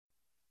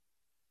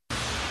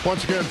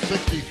Once again,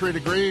 63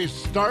 degrees,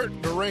 starting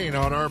to rain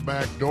on our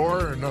back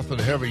door. Nothing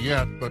heavy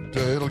yet, but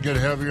it'll get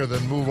heavier,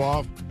 then move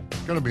off.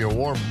 It's going to be a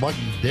warm, muggy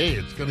day.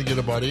 It's going to get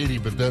about 80,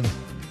 but then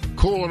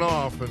cooling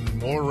off and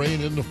more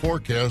rain in the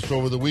forecast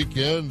over the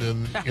weekend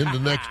and into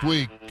next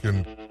week,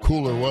 and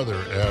cooler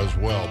weather as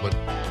well.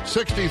 But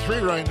 63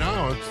 right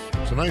now.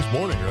 It's a nice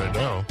morning right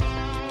now.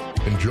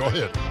 Enjoy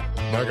it.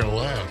 Not going to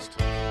last.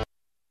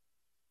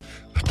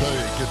 I tell you,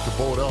 get the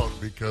boat out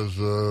because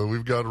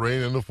we've got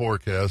rain in the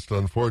forecast,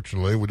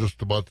 unfortunately. We're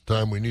just about the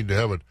time we need to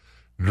have it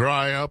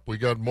dry up. We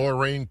got more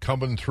rain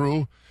coming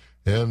through,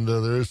 and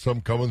there is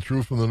some coming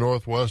through from the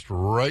northwest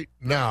right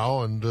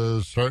now,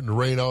 and starting to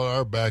rain out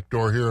our back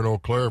door here in Eau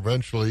Claire.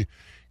 Eventually,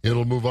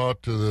 it'll move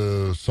out to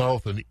the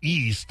south and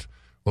east.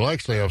 We'll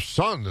actually have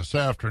sun this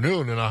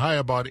afternoon and a high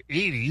about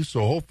 80,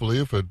 so hopefully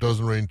if it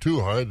doesn't rain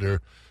too hard, there's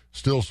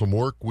still some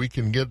work we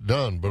can get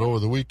done. But over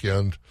the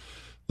weekend,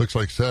 looks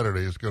like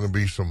Saturday is going to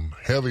be some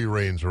heavy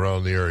rains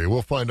around the area.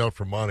 We'll find out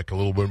from Monica a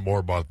little bit more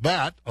about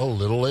that a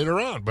little later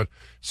on. But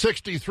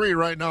 63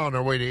 right now on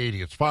our way to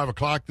 80. It's 5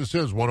 o'clock. This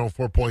is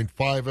 104.5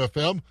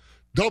 FM,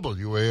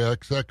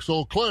 WAXX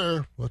Eau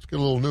Claire. Let's get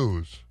a little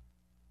news.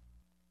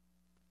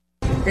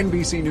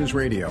 NBC News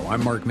Radio,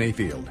 I'm Mark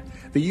Mayfield.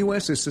 The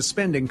U.S. is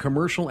suspending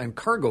commercial and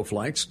cargo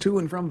flights to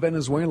and from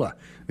Venezuela.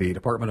 The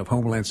Department of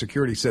Homeland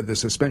Security said the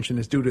suspension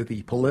is due to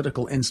the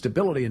political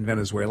instability in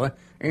Venezuela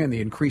and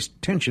the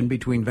increased tension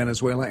between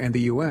Venezuela and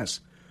the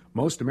U.S.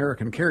 Most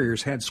American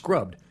carriers had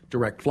scrubbed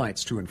direct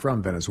flights to and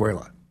from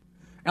Venezuela.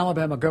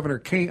 Alabama Governor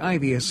Kay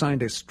Ivey has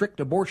signed a strict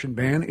abortion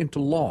ban into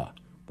law.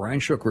 Brian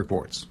Shook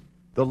reports.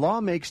 The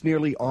law makes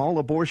nearly all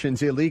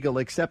abortions illegal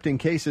except in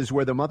cases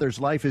where the mother's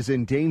life is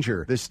in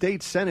danger. The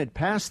state Senate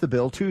passed the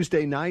bill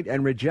Tuesday night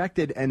and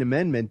rejected an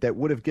amendment that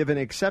would have given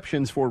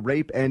exceptions for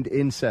rape and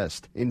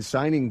incest. In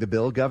signing the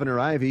bill, Governor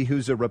Ivey,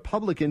 who's a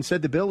Republican,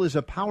 said the bill is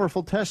a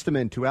powerful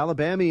testament to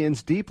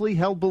Alabamians' deeply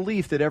held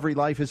belief that every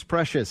life is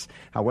precious.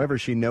 However,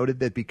 she noted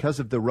that because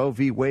of the Roe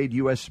v. Wade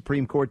U.S.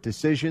 Supreme Court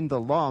decision, the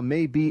law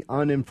may be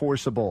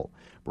unenforceable.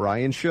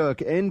 Brian Shook,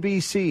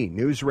 NBC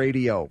News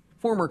Radio.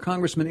 Former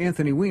Congressman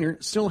Anthony Weiner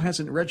still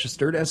hasn't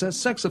registered as a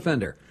sex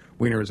offender.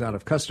 Weiner is out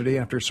of custody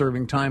after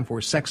serving time for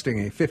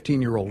sexting a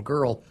 15-year-old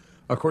girl.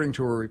 According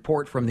to a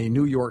report from the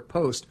New York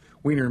Post,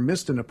 Weiner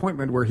missed an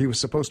appointment where he was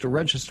supposed to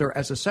register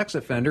as a sex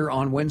offender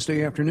on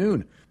Wednesday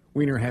afternoon.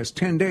 Weiner has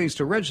 10 days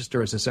to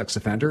register as a sex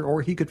offender,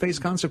 or he could face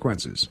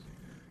consequences.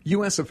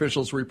 U.S.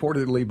 officials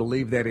reportedly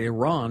believe that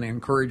Iran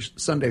encouraged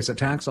Sunday's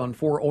attacks on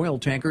 4 oil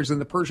tankers in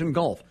the Persian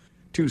Gulf.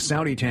 2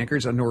 Saudi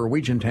tankers, a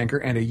Norwegian tanker,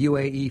 and a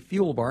UAE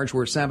fuel barge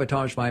were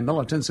sabotaged by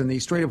militants in the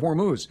Strait of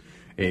Hormuz.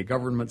 A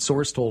government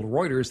source told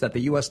Reuters that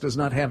the U.S. does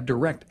not have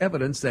direct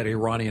evidence that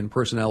Iranian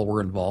personnel were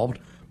involved,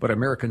 but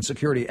American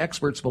security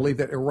experts believe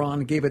that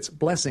Iran gave its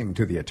blessing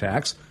to the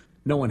attacks.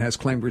 No one has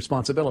claimed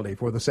responsibility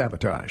for the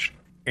sabotage.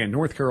 And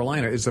North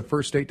Carolina is the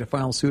first state to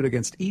file suit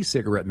against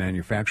e-cigarette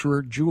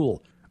manufacturer Juul.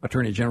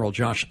 Attorney General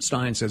Josh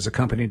Stein says the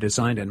company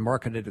designed and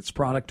marketed its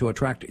product to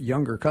attract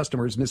younger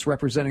customers,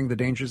 misrepresenting the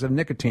dangers of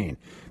nicotine.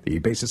 The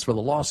basis for the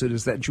lawsuit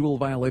is that Juul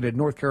violated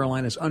North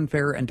Carolina's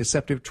Unfair and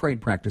Deceptive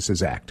Trade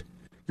Practices Act.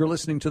 You're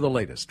listening to the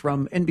latest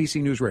from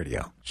NBC News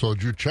Radio. So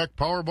did you check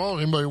Powerball?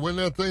 Anybody win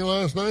that thing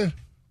last night?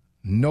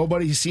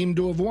 Nobody seemed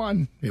to have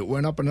won. It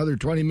went up another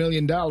 $20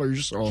 million.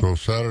 So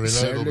Saturday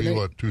night will be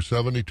what,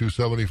 270,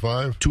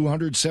 275?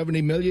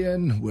 $270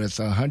 million with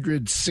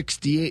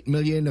 $168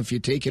 million if you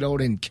take it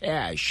out in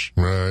cash.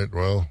 Right,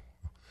 well,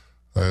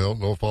 I don't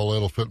know if all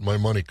that'll fit in my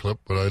money clip,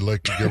 but I'd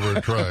like to give her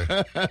a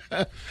try.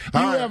 You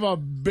have a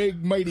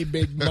big, mighty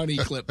big money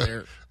clip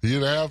there.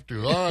 You'd have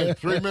to. All right,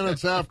 3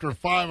 minutes after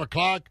 5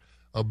 o'clock,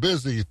 a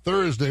busy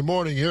Thursday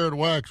morning here at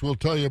Wax. We'll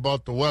tell you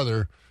about the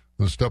weather.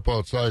 And step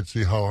outside,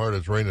 see how hard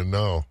it's raining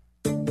now.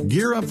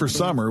 Gear up for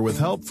summer with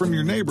help from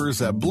your neighbors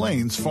at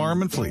Blaine's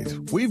Farm and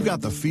Fleet. We've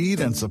got the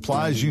feed and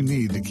supplies you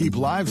need to keep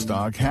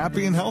livestock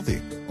happy and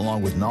healthy,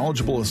 along with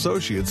knowledgeable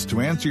associates to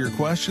answer your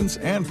questions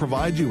and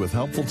provide you with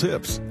helpful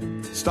tips.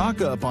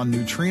 Stock up on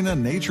Nutrena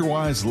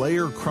NatureWise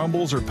Layer,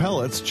 Crumbles, or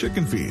Pellets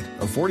chicken feed.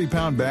 A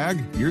 40-pound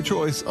bag, your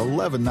choice,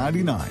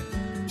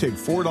 $11.99. Take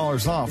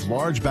 $4 off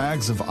large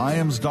bags of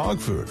Iams dog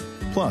food.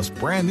 Plus,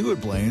 brand new at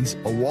Blaine's,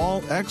 a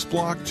Wall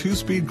X-Block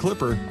 2-speed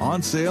clipper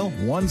on sale,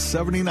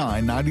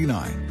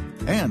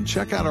 $179.99. And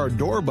check out our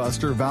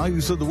Doorbuster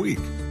Values of the Week.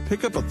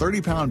 Pick up a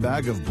 30-pound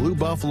bag of Blue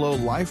Buffalo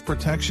Life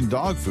Protection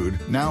dog food,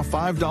 now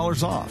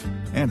 $5 off.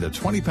 And a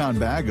 20-pound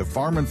bag of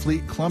Farm and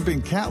Fleet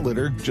Clumping cat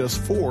litter,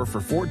 just $4 for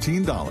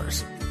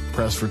 $14.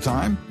 Pressed for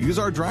time? Use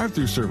our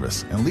drive-thru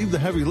service and leave the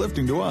heavy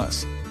lifting to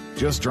us.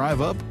 Just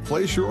drive up,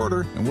 place your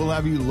order, and we'll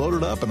have you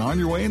loaded up and on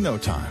your way in no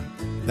time.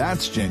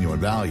 That's genuine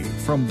value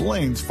from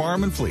Blaine's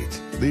Farm and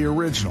Fleet. The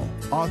original,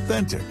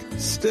 authentic,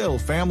 still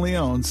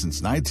family-owned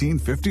since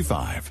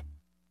 1955.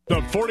 The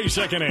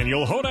 42nd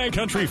Annual Hodag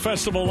Country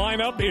Festival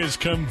lineup is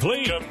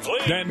complete.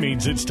 That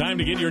means it's time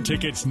to get your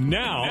tickets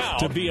now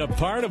to be a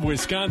part of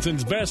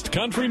Wisconsin's best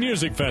country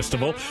music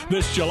festival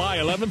this July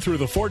 11th through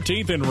the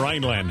 14th in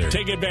Rhinelander.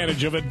 Take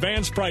advantage of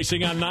advanced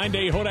pricing on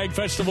 9-day Hodag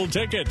Festival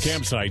tickets.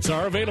 Campsites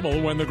are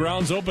available when the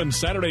grounds open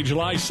Saturday,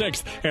 July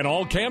 6th, and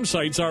all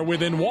campsites are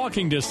within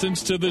walking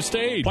distance to the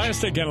stage.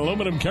 Plastic and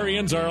aluminum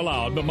carry-ins are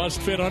allowed, but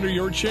must fit under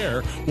your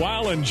chair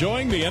while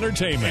enjoying the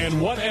entertainment.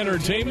 And what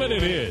entertainment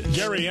it is.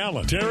 Gary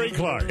Allen, Terry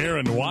Clark,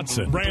 Aaron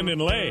Watson, Brandon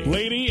Lay,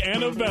 Lady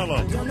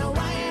Annabella. Don't know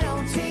why you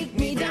don't take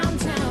me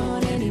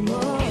downtown anymore.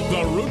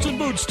 The Roots and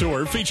Boots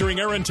Tour featuring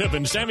Aaron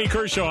Tippin, Sammy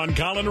Kershaw, and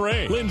Colin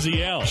Ray,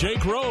 Lindsay L.,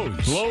 Jake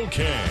Rose, Low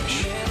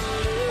Cash.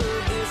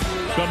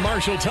 The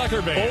Marshall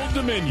Tucker Band, Old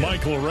Dominion,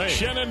 Michael Ray,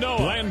 Shenandoah,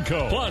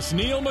 Lanco, plus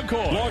Neil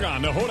McCoy. Log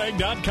on to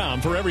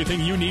Hodag.com for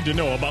everything you need to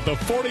know about the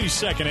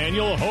 42nd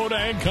Annual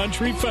Hodag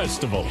Country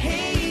Festival.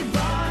 Hey,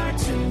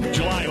 bartender.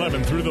 July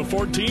 11th through the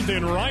 14th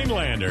in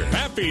Rhinelander.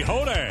 Happy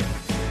Hodag!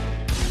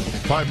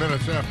 5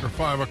 minutes after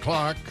 5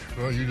 o'clock.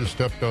 Well, you just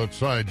stepped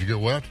outside. Did you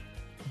get wet?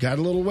 Got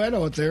a little wet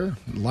out there.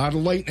 A lot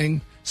of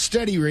lightning.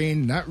 Steady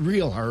rain. Not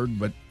real hard,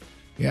 but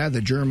yeah,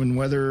 the German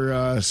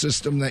weather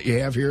system that you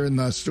have here in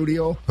the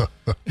studio.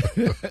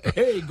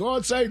 Hey, go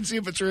outside and see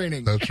if it's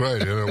raining. That's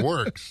right, and it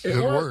works.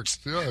 It works.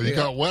 Yeah, you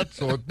got wet,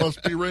 so it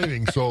must be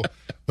raining. So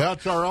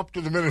that's our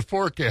up-to-the-minute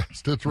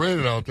forecast. It's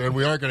raining out there, and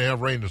we are going to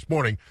have rain this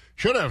morning.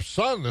 Should have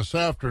sun this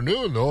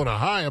afternoon, though, and a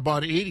high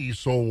about 80,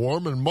 so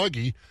warm and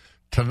muggy.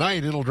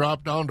 Tonight, it'll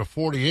drop down to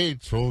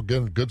 48, so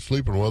again, good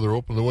sleeping weather.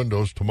 Open the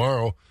windows.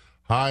 Tomorrow,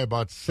 high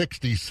about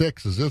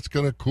 66, as it's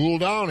going to cool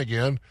down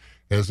again.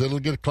 As it'll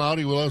get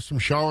cloudy, we'll have some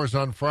showers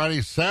on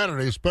Friday,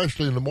 Saturday,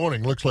 especially in the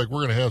morning. Looks like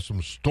we're going to have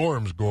some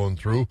storms going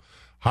through.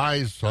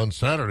 Highs on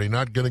Saturday,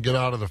 not going to get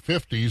out of the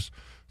 50s.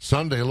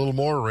 Sunday, a little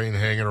more rain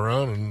hanging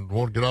around, and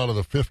won't get out of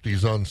the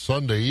 50s on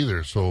Sunday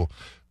either. So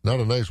not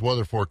a nice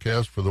weather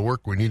forecast for the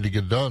work we need to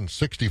get done.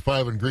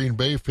 65 in Green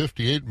Bay,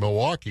 58 in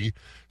Milwaukee.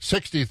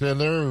 60th in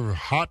there,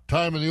 hot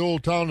time in the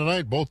old town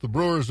tonight. Both the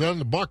Brewers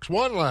and the Bucks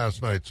won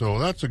last night, so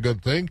that's a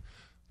good thing.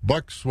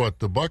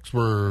 The Bucks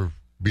were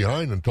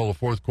behind until the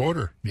fourth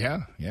quarter.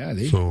 Yeah,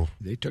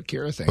 they took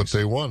care of things. But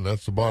they won.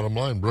 That's the bottom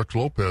line. Brooks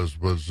Lopez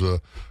was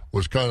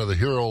kind of the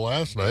hero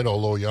last night,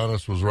 although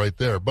Giannis was right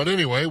there. But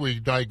anyway, we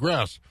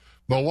digress.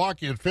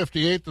 Milwaukee at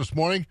 58 this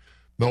morning.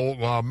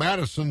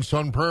 Madison,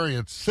 Sun Prairie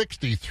at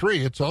 63.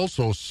 It's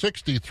also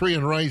 63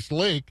 in Rice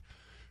Lake.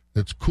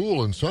 It's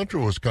cool in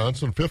central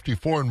Wisconsin.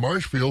 54 in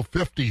Marshfield.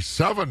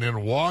 57 in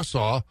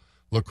Wausau.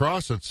 La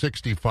Crosse at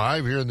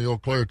 65 here in the Eau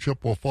Claire,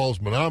 Chippewa Falls,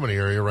 Menominee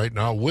area right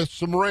now with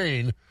some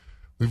rain.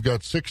 We've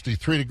got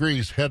 63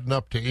 degrees heading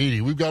up to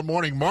 80. We've got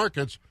morning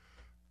markets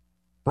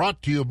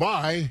brought to you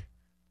by,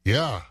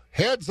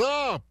 Heads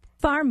Up.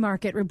 Farm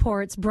Market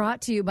Reports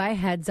brought to you by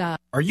Heads Up.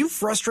 Are you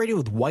frustrated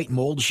with white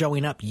mold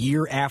showing up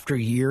year after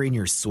year in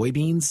your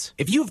soybeans?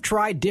 If you have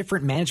tried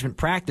different management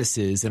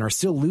practices and are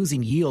still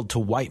losing yield to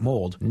white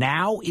mold,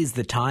 now is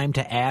the time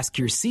to ask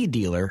your seed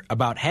dealer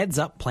about Heads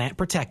Up Plant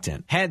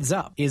Protectant. Heads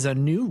Up is a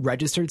new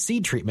registered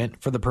seed treatment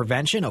for the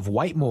prevention of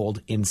white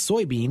mold in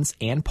soybeans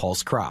and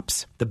pulse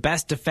crops. The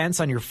best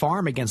defense on your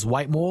farm against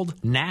white mold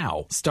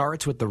now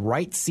starts with the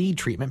right seed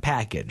treatment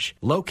package.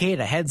 Locate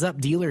a Heads Up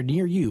dealer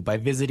near you by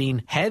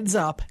visiting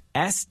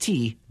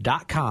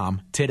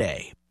headsupst.com today.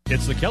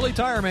 It's the Kelly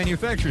Tire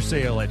Manufacturer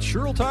Sale at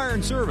Sherrill Tire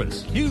and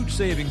Service. Huge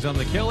savings on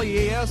the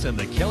Kelly AS and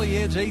the Kelly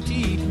Edge AT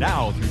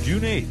now through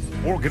June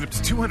 8th. Or get up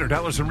to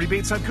 $200 in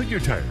rebates on Goodyear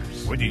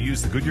tires when you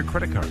use the Goodyear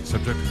credit card,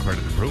 subject to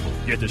credit approval.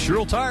 Get to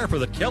Sherrill Tire for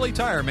the Kelly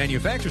Tire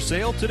Manufacturer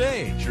Sale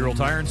today. Sherrill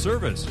Tire and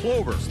Service,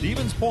 Clover,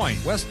 Stevens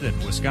Point, Weston,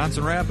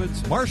 Wisconsin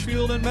Rapids,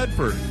 Marshfield, and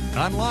Medford.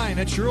 Online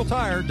at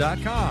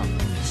SherrillTire.com.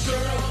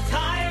 Sherrill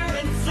Tire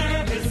and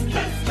Service,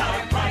 best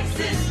tire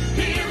prices,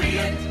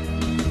 period.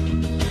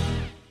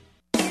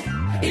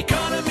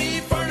 Economy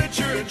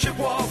Furniture in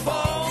Chippewa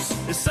Falls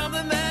is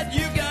something that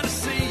you gotta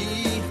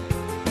see.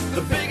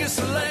 The biggest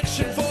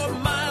selection for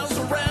miles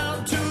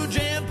around, 2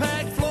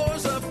 jam-packed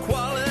floors of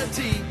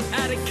quality.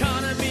 At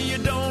Economy, you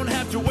don't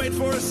have to wait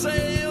for a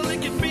sale.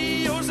 It can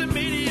be yours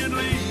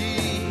immediately.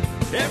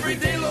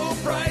 Everyday low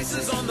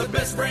prices on the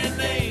best brand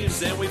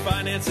names, and we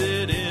finance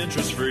it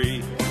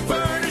interest-free.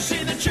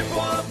 Furnishing the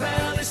Chippewa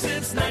Valley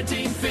since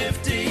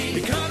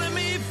 1950.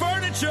 Economy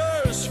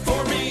Furniture's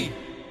for me.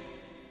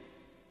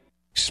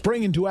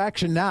 Spring into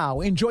action now.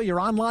 Enjoy your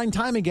online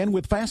time again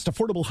with fast,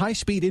 affordable,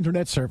 high-speed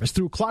internet service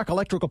through Clark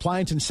Electric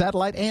Appliance and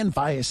Satellite and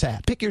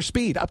Viasat. Pick your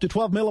speed up to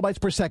 12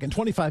 megabytes per second,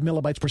 25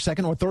 megabytes per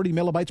second, or 30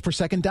 megabytes per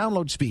second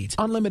download speeds.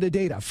 Unlimited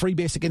data, free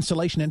basic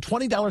installation, and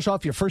 $20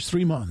 off your first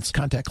 3 months.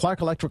 Contact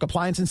Clark Electric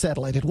Appliance and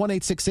Satellite at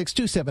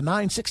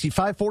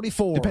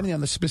 1-866-279-6544. Depending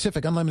on the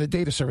specific unlimited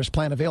data service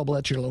plan available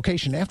at your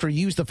location, after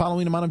you use the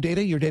following amount of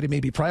data, your data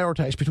may be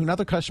prioritized between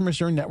other customers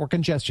during network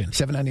congestion.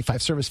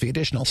 $7.95 service fee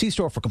additional. See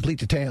store for complete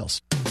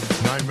details.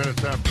 9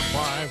 minutes after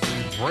 5, we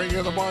bring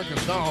you the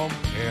markets home,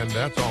 and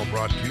that's all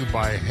brought to you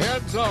by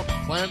Heads Up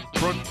Plant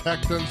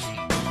Protectants.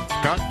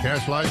 Scott,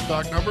 cash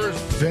livestock numbers.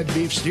 Fed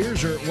beef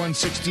steers are at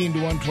 116 to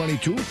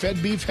 122.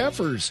 Fed beef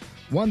heifers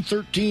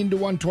 113 to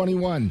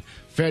 121.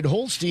 Fed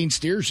Holstein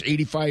steers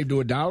 85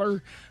 to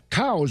 $1.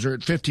 Cows are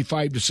at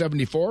 55 to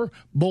 74.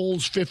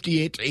 Bulls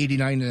 58 to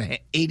 89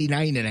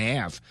 and a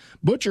half.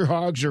 Butcher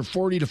hogs are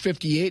 40 to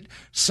 58.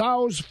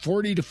 Sows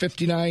 40 to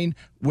 59,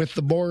 with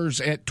the boars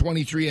at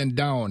 23 and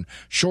down.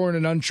 Shorn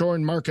and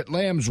unshorn market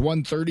lambs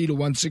 130 to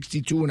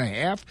 162 and a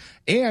half,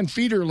 and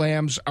feeder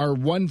lambs are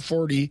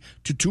 140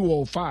 to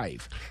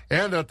 205.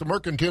 And at the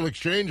Mercantile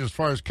Exchange, as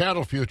far as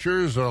cattle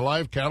futures,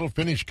 live cattle,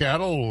 finished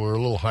cattle were a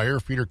little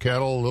higher, feeder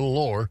cattle a little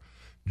lower.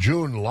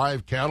 June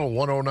live cattle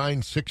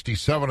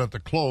 109.67 at the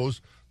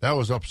close. That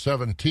was up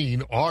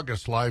 17.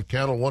 August live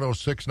cattle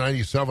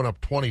 106.97 up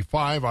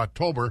 25.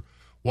 October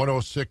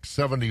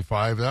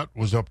 106.75. That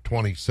was up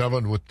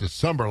 27, with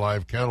December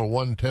live cattle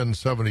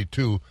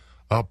 110.72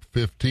 up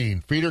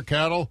 15. Feeder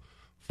cattle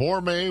for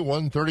May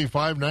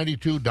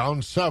 135.92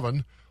 down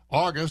 7.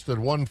 August at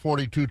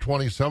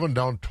 142.27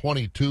 down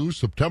 22.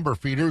 September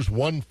feeders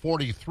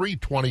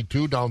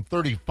 143.22 down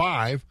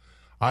 35.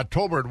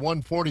 October at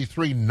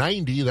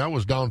 143.90, that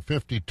was down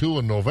 52.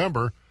 In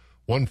November,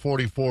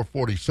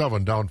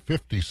 144.47, down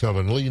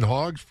 57. Lean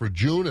hogs for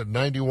June at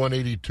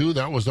 91.82,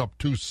 that was up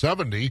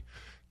 270.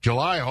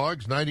 July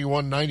hogs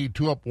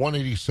 91.92, up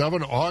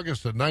 187.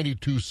 August at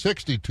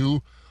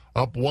 92.62,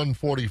 up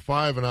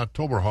 145. And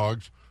October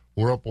hogs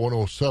were up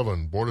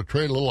 107. Board of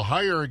Trade a little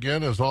higher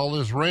again, as all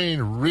this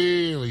rain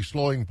really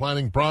slowing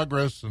planting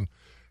progress and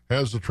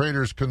has the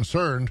traders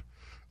concerned.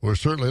 We're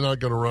certainly not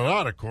going to run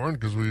out of corn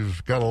because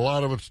we've got a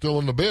lot of it still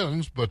in the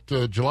bins. But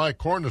July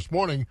corn this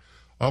morning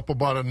up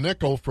about a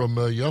nickel from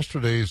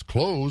yesterday's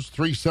close,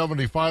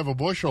 $3.75 a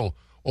bushel.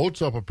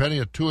 Oats up a penny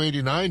at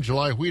 $2.89.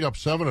 July wheat up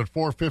 7 at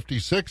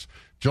 $4.56.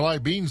 July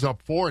beans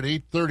up 4 at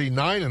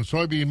 $8.39, and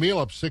soybean meal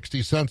up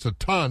 60 cents a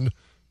ton,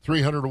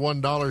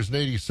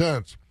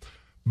 $301.80.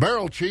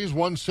 Barrel cheese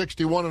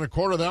 161 and a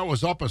quarter. That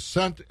was up a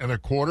cent and a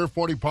quarter.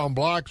 40-pound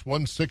blocks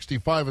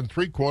 165 and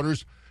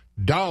 3/4.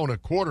 Down a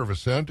quarter of a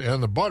cent,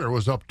 and the butter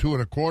was up 2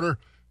 1/4,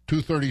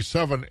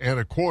 237 and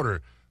a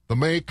quarter. The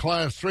May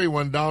Class 3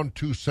 went down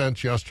 2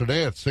 cents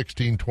yesterday at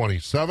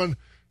 16.27.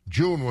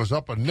 June was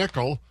up a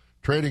nickel,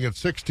 trading at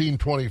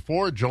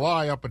 16.24.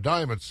 July up a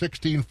dime at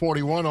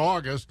 16.41.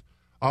 August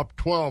up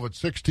 12 at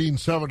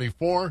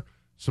 16.74.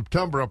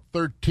 September up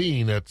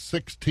 13 at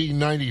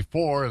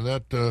 16.94, and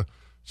that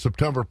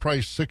September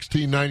price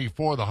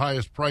 16.94, the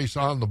highest price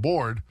on the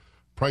board.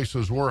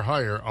 Prices were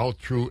higher out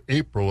through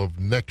April of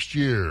next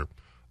year.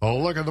 A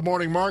look at the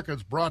morning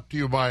markets brought to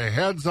you by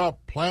Heads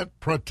Up Plant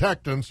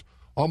Protectants,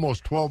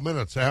 almost 12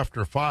 minutes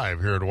after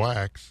 5 here at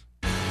Wax.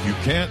 You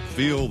can't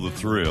feel the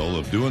thrill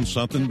of doing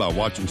something by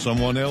watching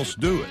someone else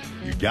do it.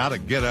 You got to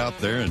get out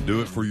there and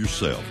do it for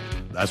yourself.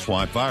 That's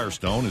why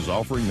Firestone is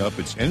offering up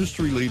its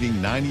industry-leading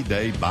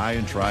 90-day buy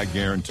and try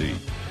guarantee.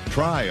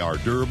 Try our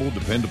durable,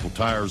 dependable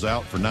tires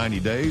out for 90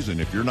 days,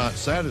 and if you're not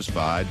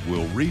satisfied,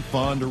 we'll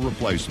refund or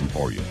replace them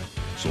for you.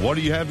 So what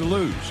do you have to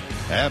lose?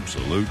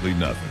 Absolutely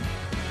nothing.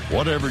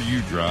 Whatever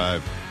you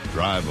drive,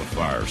 drive a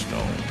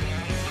Firestone.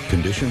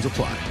 Conditions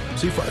apply.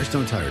 See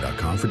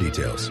FirestoneTire.com for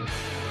details.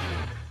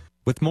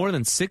 With more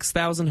than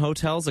 6,000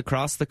 hotels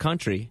across the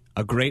country,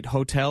 a great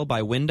hotel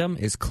by Wyndham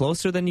is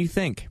closer than you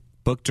think.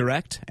 Book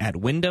direct at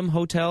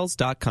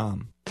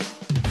WyndhamHotels.com.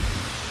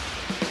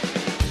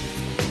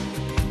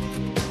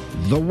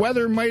 The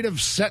weather might have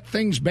set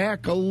things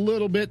back a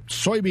little bit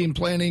soybean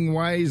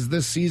planting-wise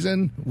this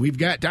season. We've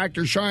got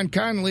Dr. Sean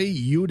Connolly,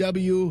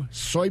 UW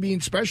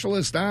soybean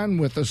specialist, on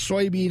with a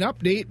soybean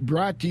update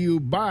brought to you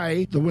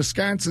by the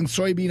Wisconsin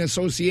Soybean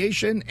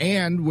Association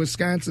and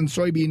Wisconsin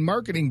Soybean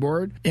Marketing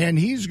Board. And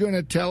he's going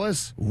to tell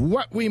us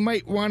what we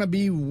might want to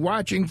be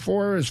watching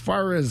for as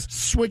far as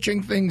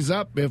switching things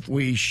up, if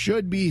we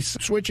should be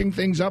switching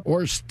things up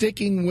or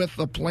sticking with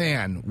the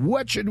plan.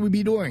 What should we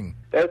be doing?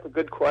 That's a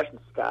good question,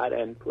 Scott.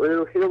 And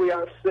here we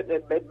are sitting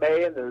in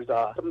mid-May, and there's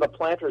some of the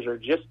planters are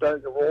just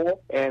starting to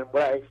roll. And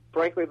what I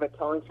frankly have been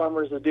telling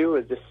farmers to do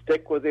is just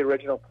stick with the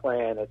original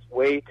plan. It's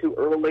way too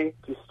early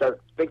to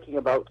start thinking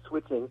about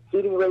switching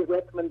seeding rate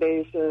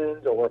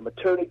recommendations or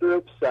maternity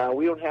groups.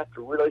 We don't have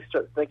to really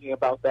start thinking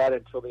about that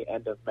until the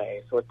end of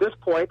May. So at this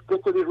point,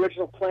 stick with the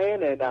original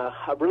plan, and I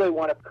really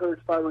want to encourage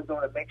farmers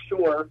to make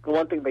sure the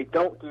one thing they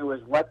don't do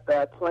is let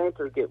that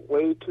planter get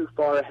way too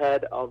far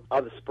ahead of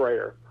the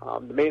sprayer.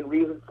 The main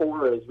reason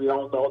for it is we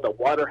all know that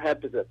water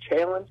hemp is a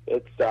challenge.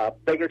 It's a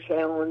bigger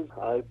challenge.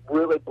 It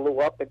really blew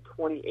up in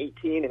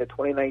 2018 into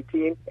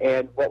 2019,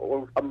 and what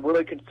I'm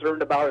really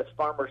concerned about is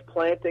farmers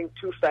planting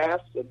too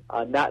fast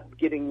and not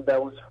getting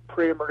those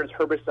pre-emergence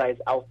herbicides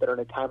out there in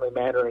a timely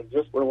manner and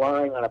just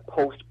relying on a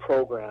post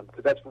program,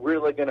 because that's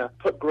really going to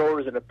put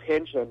growers in a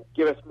pinch and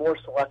give us more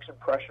selection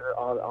pressure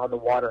on the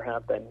water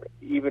hemp and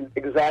even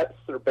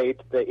exacerbate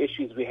the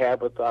issues we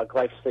have with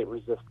glyphosate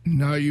resistance.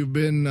 Now, you've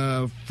been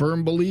a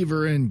firm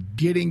believer in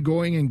getting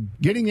going and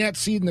getting that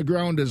seed in the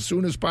ground as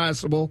soon as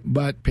possible.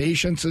 But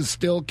patience is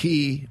still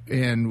key,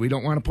 and we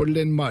don't want to put it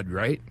in mud,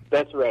 right?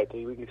 That's right.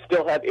 We can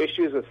still have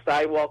issues with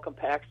sidewall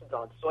compactions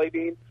on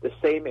soybeans, the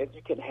same as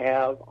you can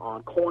have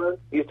on corn.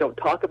 We just don't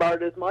talk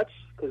about it as much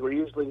because we're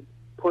usually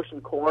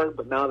pushing corn,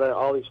 but now that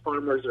all these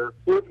farmers are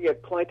looking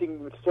at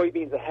planting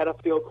soybeans ahead of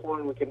field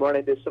corn, we can run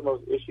into some of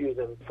those issues.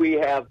 And if we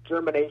have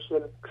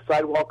germination,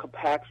 sidewall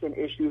compaction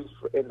issues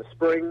in the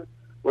spring,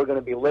 we're going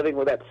to be living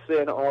with that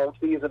sin all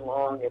season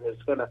long, and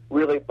it's going to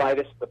really bite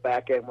us in the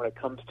back end when it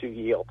comes to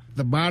yield.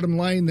 The bottom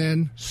line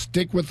then,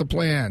 stick with the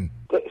plan.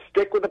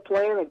 Stick with the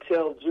plan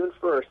until June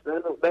 1st.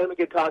 Then we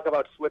can talk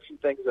about switching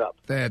things up.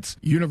 That's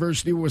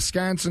University of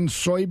Wisconsin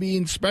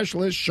soybean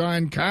specialist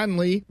Sean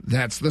Conley.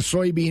 That's the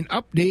Soybean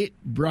Update,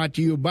 brought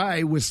to you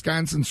by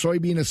Wisconsin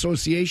Soybean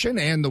Association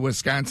and the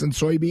Wisconsin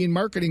Soybean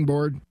Marketing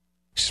Board.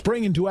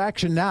 Spring into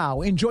action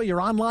now. Enjoy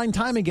your online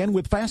time again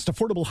with fast,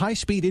 affordable,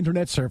 high-speed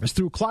internet service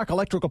through Clark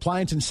Electric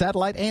Appliance and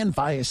Satellite and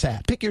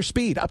Viasat. Pick your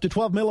speed up to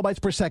 12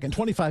 megabytes per second,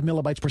 25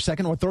 megabytes per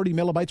second, or 30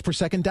 megabytes per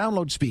second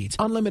download speeds.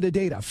 Unlimited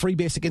data, free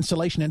basic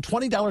installation, and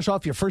 $20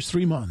 off your first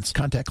 3 months.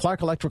 Contact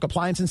Clark Electric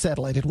Appliance and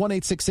Satellite at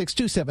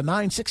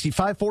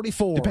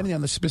 1-866-279-6544. Depending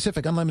on the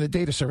specific unlimited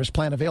data service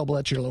plan available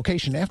at your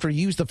location, after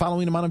you use the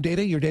following amount of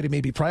data, your data may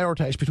be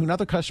prioritized between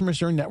other customers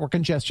during network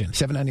congestion.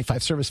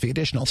 $7.95 service fee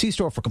additional. See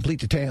store for complete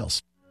details.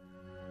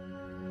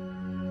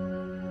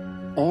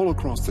 All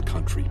across the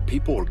country,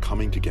 people are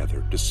coming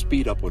together to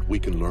speed up what we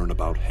can learn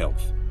about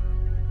health.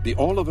 The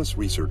All of Us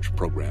Research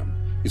Program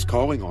is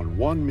calling on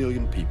 1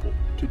 million people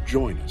to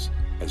join us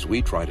as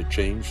we try to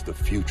change the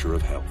future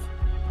of health.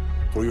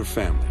 For your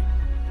family,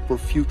 for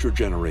future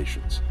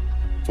generations,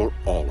 for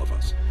all of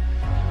us.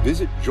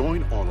 Visit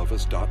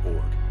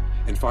joinallofus.org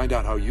and find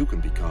out how you can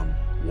become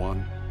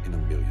 1 in a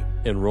million.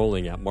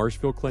 Enrolling at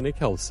Marshfield Clinic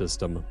Health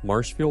System,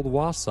 Marshfield,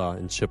 Wausau,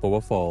 and Chippewa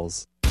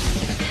Falls.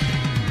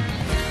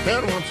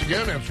 And once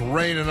again, it's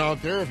raining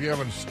out there. If you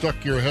haven't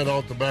stuck your head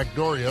out the back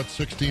door yet,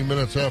 16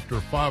 minutes after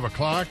 5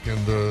 o'clock.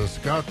 And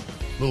Scott,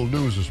 little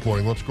news this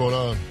morning. What's going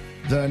on?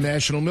 The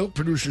National Milk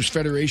Producers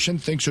Federation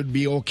thinks it would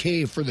be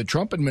okay for the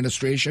Trump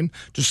administration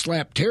to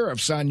slap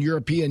tariffs on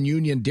European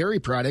Union dairy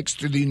products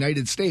to the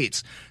United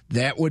States.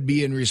 That would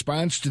be in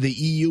response to the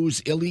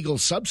EU's illegal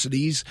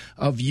subsidies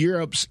of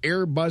Europe's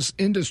Airbus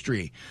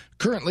industry.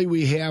 Currently,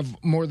 we have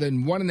more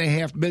than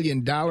 $1.5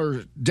 billion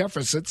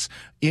deficits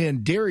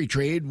in dairy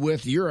trade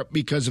with Europe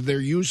because of their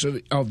use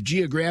of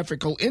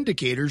geographical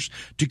indicators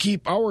to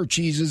keep our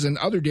cheeses and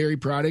other dairy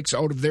products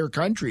out of their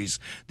countries.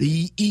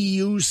 The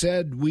EU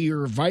said we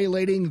are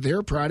violating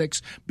their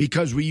products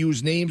because we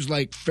use names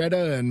like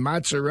feta and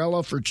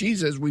mozzarella for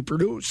cheeses we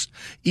produce,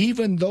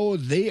 even though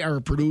they are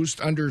produced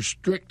under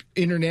strict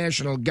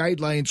international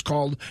guidelines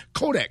called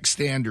Codex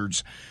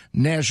standards.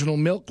 National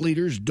milk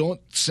leaders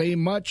didn't say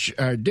much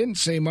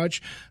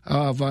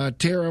of a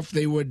tariff.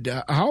 They would,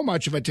 how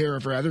much of a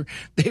tariff rather,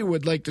 they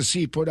would like to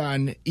see put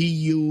on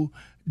EU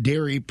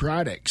dairy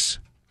products.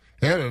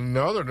 And in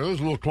other news,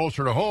 a little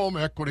closer to home,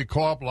 Equity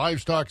Co-op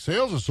Livestock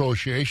Sales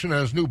Association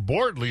has new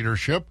board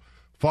leadership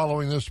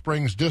following this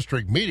spring's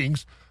district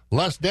meetings.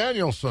 Les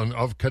Danielson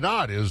of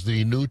Cadott is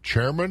the new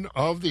chairman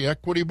of the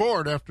Equity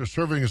Board after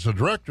serving as a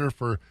director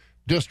for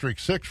District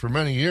 6 for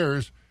many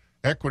years.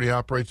 Equity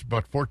operates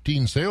about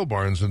 14 sale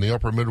barns in the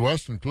upper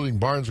Midwest, including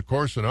barns, of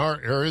course, in our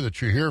area that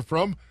you hear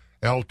from,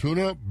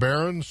 Altoona,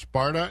 Barron,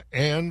 Sparta,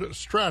 and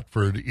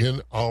Stratford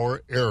in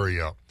our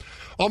area.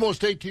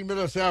 Almost 18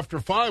 minutes after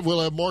 5,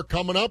 we'll have more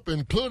coming up,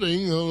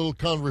 including a little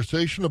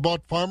conversation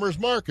about farmers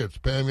markets.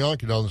 Pam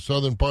Yonke down the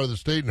southern part of the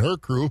state and her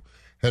crew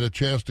had a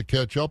chance to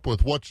catch up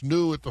with what's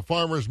new at the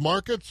farmers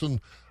markets and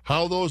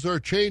how those are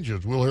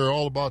changing. We'll hear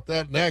all about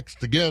that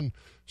next. Again,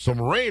 some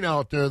rain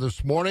out there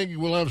this morning.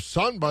 We'll have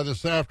sun by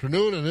this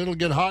afternoon, and it'll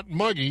get hot and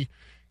muggy.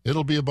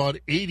 It'll be about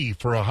 80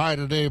 for a high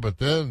today, but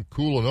then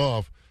cooling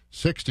off.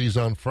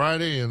 60s on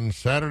Friday and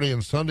Saturday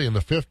and Sunday, and the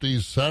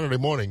 50s Saturday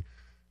morning.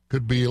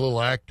 Could be a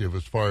little active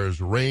as far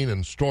as rain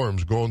and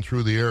storms going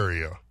through the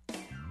area.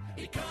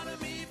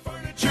 Economy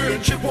Furniture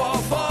in Chippewa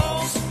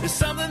Falls is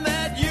something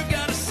that you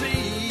gotta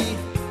see.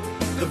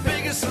 The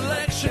biggest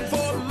selection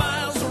for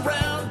miles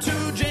around,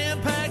 2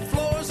 jam-packed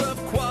floors of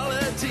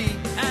quality.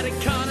 At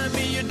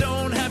Economy, you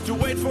don't have to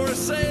wait for a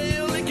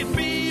sale. It can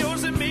be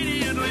yours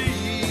immediately.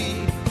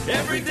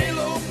 Everyday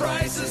low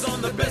prices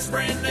on the best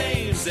brand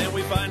names, and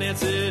we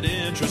finance it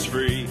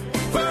interest-free.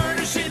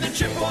 Furnishing the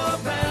Chippewa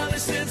Valley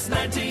since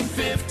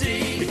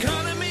 1950.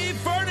 Economy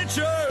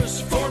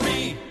Furniture's for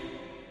me.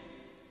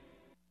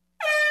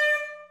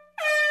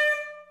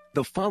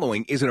 The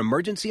following is an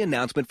emergency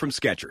announcement from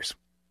Skechers.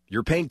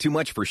 You're paying too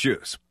much for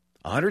shoes.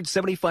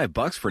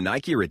 $175 for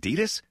Nike or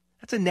Adidas?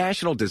 That's a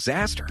national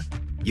disaster.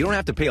 You don't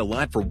have to pay a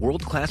lot for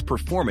world-class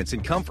performance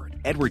and comfort.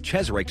 Edward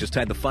Cheserek just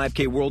tied the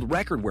 5K world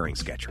record wearing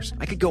Skechers.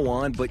 I could go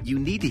on, but you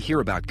need to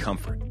hear about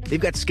comfort. They've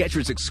got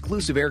Skechers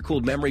exclusive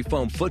air-cooled memory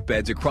foam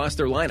footbeds across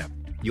their lineup.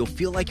 You'll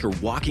feel like you're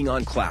walking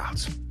on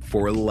clouds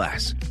for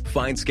less.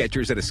 Find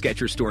Skechers at a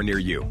Skechers store near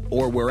you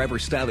or wherever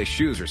stylish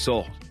shoes are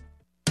sold.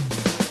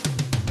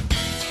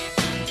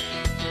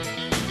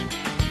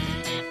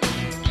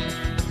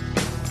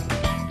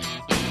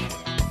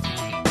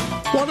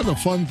 One of the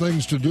fun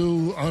things to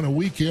do on a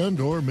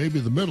weekend or maybe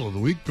the middle of the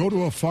week, go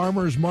to a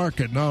farmer's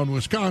market. Now in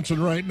Wisconsin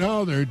right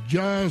now, they're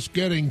just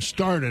getting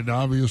started,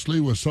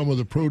 obviously, with some of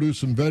the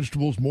produce and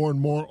vegetables more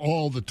and more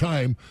all the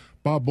time.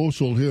 Bob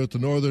Bosold here at the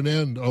northern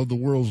end of the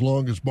world's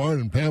longest barn.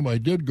 And Pam, I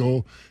did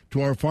go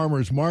to our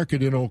farmer's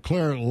market in Eau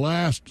Claire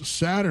last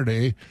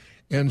Saturday,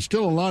 and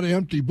still a lot of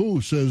empty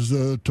booths as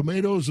the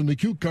tomatoes and the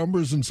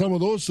cucumbers and some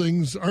of those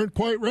things aren't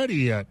quite ready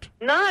yet.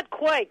 Not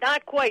quite.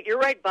 You're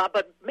right, Bob.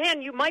 But,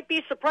 man, you might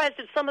be surprised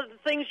at some of the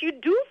things you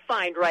do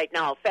find right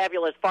now.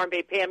 Fabulous Farm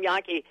Bay Pam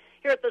Yankee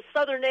here at the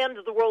southern end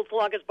of the world's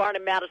longest barn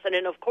in Madison.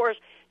 And, of course,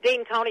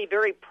 Dane County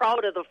very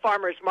proud of the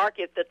farmers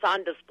market that's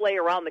on display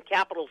around the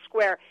Capitol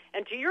Square.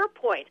 And to your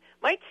point,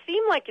 might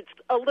seem like it's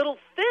a little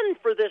thin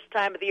for this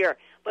time of the year.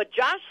 But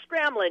Josh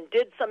Scramlin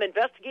did some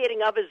investigating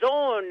of his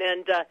own,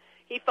 and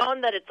he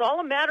found that it's all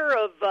a matter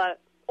of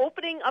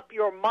opening up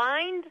your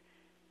mind,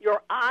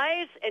 your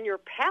eyes, and your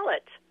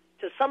palate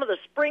to some of the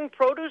spring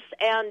produce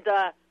and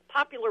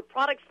popular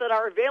products that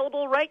are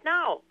available right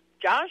now.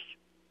 Josh?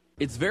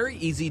 It's very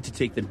easy to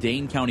take the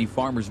Dane County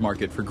Farmers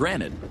Market for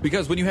granted,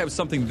 because when you have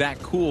something that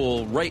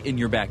cool right in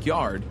your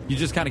backyard, you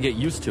just kind of get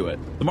used to it.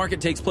 The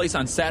market takes place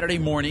on Saturday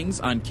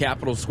mornings on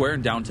Capitol Square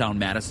in downtown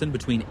Madison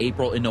between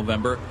April and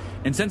November,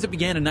 and since it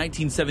began in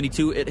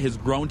 1972, it has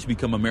grown to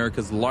become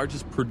America's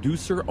largest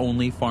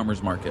producer-only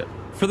farmers market.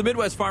 For the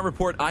Midwest Farm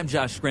Report, I'm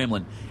Josh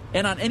Scramlin,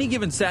 and on any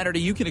given Saturday,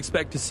 you can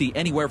expect to see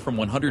anywhere from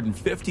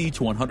 150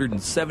 to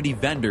 170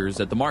 vendors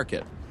at the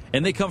market,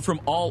 and they come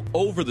from all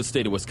over the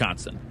state of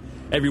Wisconsin.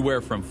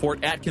 Everywhere from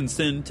Fort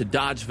Atkinson to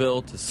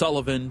Dodgeville to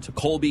Sullivan to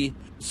Colby.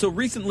 So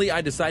recently I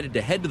decided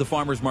to head to the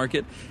farmers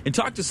market and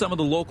talk to some of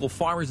the local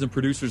farmers and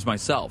producers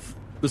myself.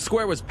 The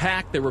square was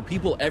packed, there were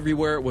people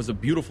everywhere, it was a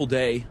beautiful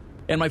day.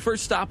 And my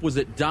first stop was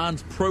at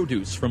Don's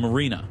Produce from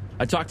Arena.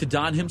 I talked to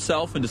Don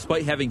himself, and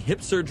despite having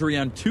hip surgery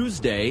on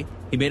Tuesday,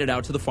 he made it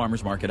out to the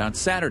farmers market on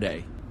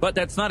Saturday. But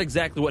that's not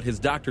exactly what his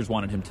doctors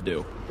wanted him to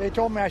do. They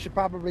told me I should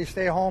probably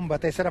stay home, but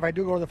they said if I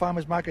do go to the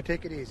farmer's market,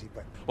 take it easy.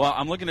 Well,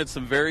 I'm looking at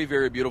some very,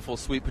 very beautiful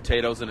sweet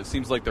potatoes, and it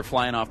seems like they're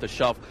flying off the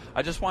shelf.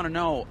 I just want to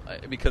know,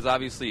 because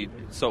obviously,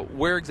 so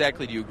where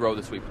exactly do you grow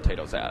the sweet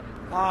potatoes at?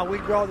 We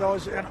grow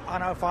those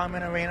on our farm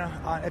in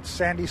Arena. It's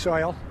sandy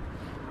soil.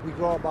 We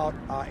grow about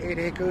 8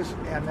 acres,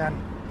 and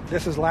then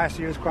this is last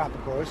year's crop,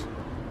 of course.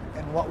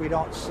 And what we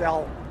don't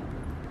sell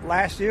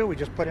last year, we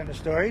just put into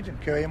storage and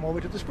carry them over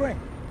to the spring.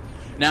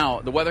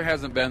 Now, the weather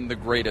hasn't been the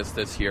greatest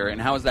this year,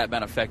 and how has that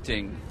been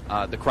affecting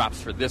the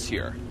crops for this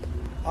year?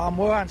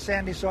 We're on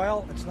sandy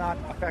soil. It's not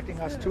affecting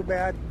us too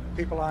bad.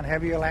 People on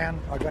heavier land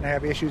are going to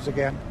have issues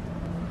again.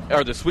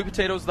 Are the sweet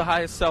potatoes the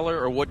highest seller,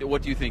 or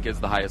what do you think is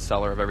the highest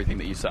seller of everything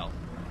that you sell?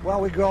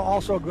 Well, we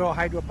also grow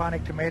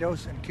hydroponic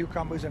tomatoes and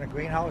cucumbers in a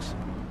greenhouse.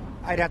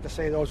 I'd have to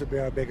say those would be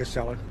our biggest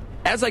seller.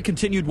 As I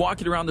continued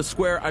walking around the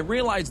square, I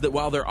realized that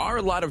while there are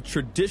a lot of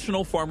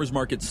traditional farmers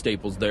market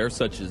staples there,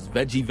 such as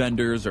veggie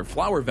vendors or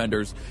flower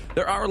vendors,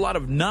 there are a lot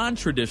of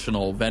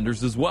non-traditional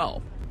vendors as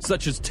well,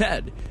 such as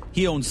Ted.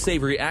 He owns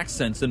Savory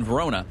Accents in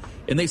Verona,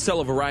 and they sell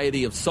a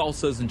variety of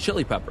salsas and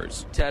chili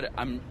peppers. Ted,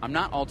 I'm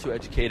not all too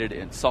educated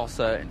in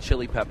salsa and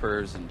chili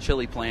peppers and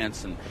chili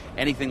plants and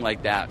anything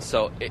like that,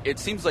 so it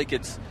seems like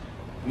it's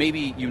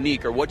maybe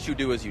unique, or what you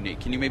do is unique.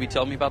 Can you maybe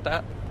tell me about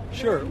that?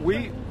 Sure.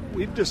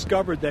 We've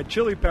discovered that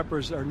chili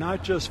peppers are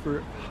not just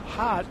for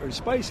hot or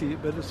spicy,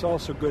 but it's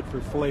also good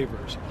for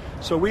flavors.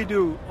 So we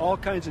do all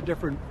kinds of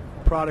different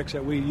products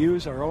that we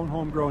use, our own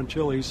homegrown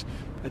chilies.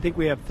 I think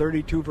we have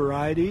 32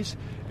 varieties,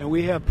 and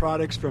we have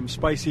products from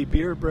spicy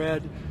beer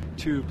bread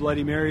to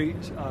Bloody Mary,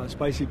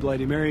 spicy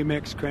Bloody Mary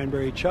mix,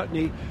 cranberry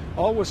chutney,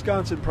 all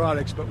Wisconsin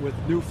products, but with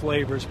new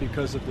flavors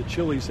because of the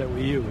chilies that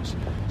we use.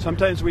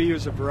 Sometimes we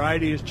use a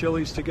variety of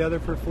chilies together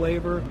for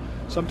flavor.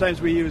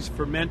 Sometimes we use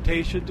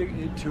fermentation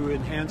to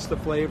enhance the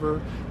flavor.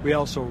 We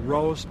also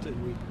roast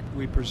and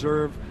we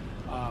preserve,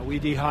 we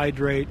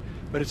dehydrate.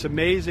 But it's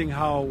amazing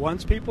how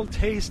once people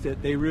taste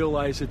it, they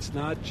realize it's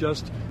not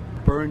just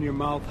burn your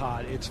mouth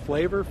hot. It's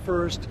flavor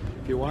first.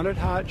 If you want it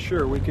hot,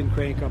 sure, we can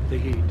crank up the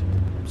heat.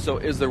 So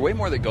is there way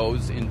more that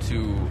goes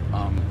into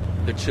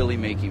the chili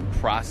making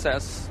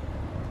process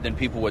than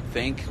people would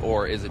think,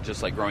 or is it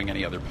just like growing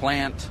any other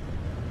plant?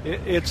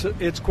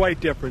 It's quite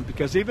different,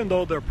 because even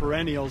though they're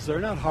perennials, they're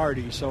not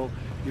hardy, so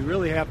you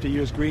really have to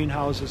use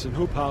greenhouses and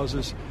hoop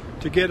houses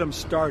to get them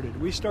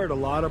started. We start a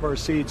lot of our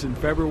seeds in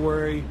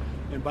February,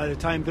 and by the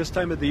time this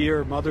time of the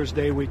year, Mother's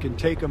Day, we can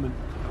take them and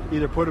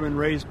either put them in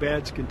raised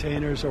beds,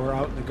 containers, or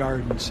out in the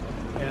gardens.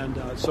 And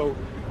so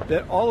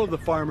that all of the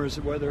farmers,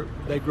 whether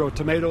they grow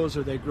tomatoes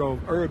or they grow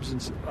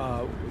herbs,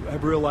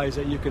 have realized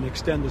that you can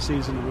extend the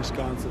season in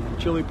Wisconsin. And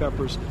chili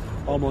peppers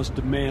almost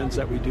demands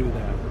that we do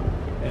that.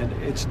 And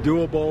it's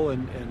doable,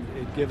 and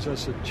it gives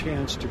us a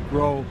chance to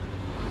grow.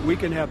 We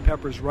can have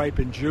peppers ripe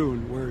in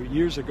June, where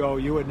years ago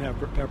you wouldn't have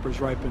peppers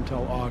ripe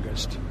until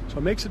August. So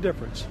it makes a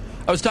difference.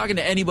 I was talking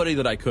to anybody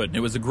that I could, and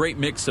it was a great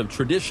mix of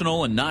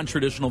traditional and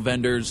non-traditional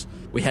vendors.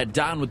 We had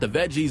Don with the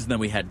veggies, and then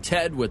we had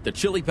Ted with the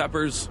chili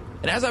peppers.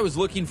 And as I was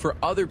looking for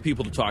other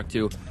people to talk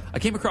to, I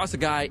came across a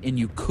guy, and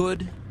you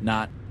could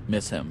not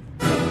miss him.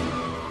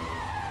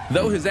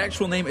 Though his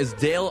actual name is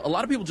Dale, a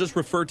lot of people just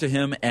refer to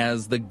him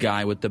as the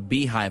guy with the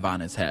beehive on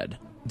his head.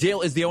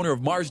 Dale is the owner of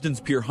Marsden's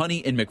Pure Honey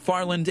in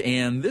McFarland,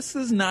 and this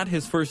is not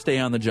his first day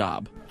on the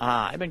job.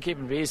 I've been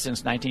keeping bees since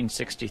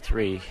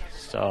 1963,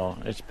 so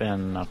it's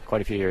been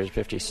quite a few years,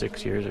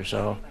 56 years or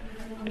so.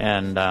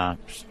 And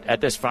at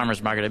this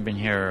farmer's market, I've been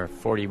here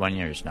 41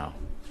 years now.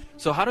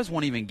 So how does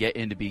one even get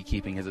into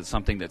beekeeping? Is it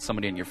something that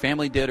somebody in your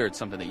family did, or it's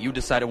something that you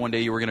decided one day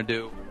you were going to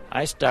do?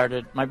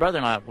 My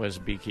brother-in-law was a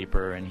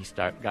beekeeper, and he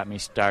got me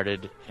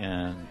started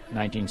in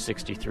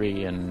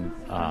 1963, and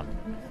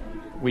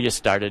we just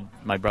started,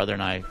 my brother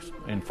and I,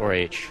 in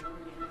 4-H,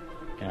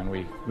 and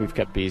we've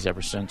kept bees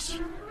ever since.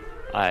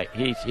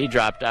 He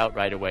dropped out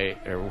right away,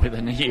 or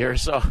within a year or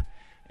so,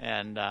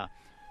 and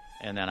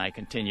then I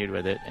continued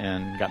with it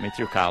and got me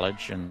through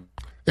college.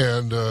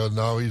 And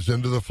now he's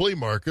into the flea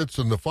markets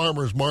and the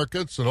farmers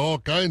markets and all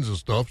kinds of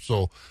stuff.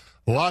 So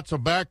lots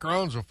of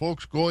backgrounds of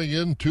folks going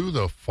into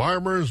the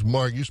farmers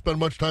market. You spend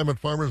much time at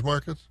farmers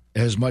markets?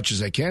 As much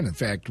as I can. In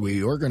fact,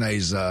 we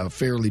organize a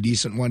fairly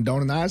decent one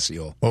down in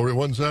Osseo. Oh,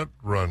 when's that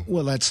run?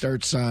 Well, that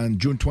starts on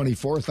June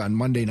 24th on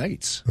Monday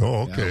nights.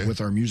 Oh, okay.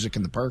 With our music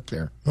in the park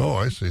there. Oh,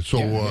 I see.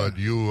 So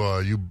do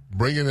you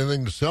bring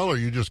anything to sell, or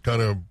you just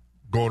kind of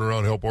going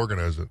around help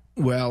organize it?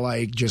 Well,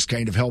 I just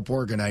kind of help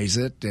organize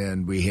it,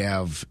 and we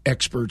have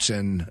experts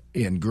in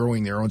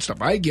growing their own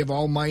stuff. I give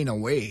all mine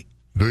away.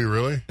 Do you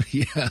really?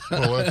 Yeah.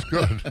 Well, that's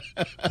good.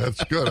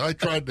 That's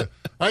good.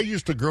 I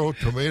used to grow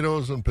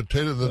tomatoes and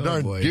potatoes. The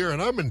darn deer,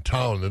 and I'm in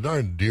town. The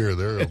darn deer,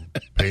 they're a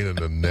pain in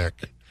the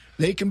neck.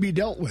 They can be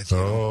dealt with.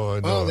 Oh,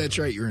 I know. Oh, that's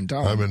right. You're in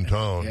town. I'm in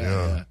town,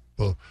 yeah.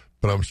 Well,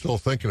 but I'm still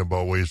thinking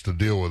about ways to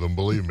deal with them,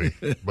 believe me.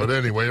 But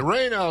anyway,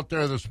 rain out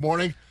there this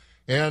morning,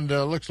 and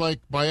looks like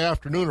by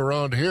afternoon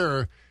around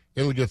here,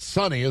 it'll get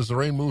sunny as the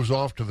rain moves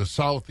off to the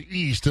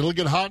southeast. It'll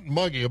get hot and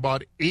muggy,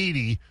 about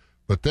 80,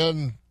 but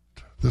then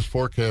this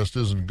forecast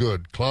isn't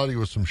good. Cloudy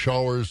with some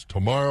showers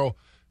tomorrow.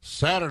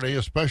 Saturday,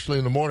 especially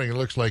in the morning, it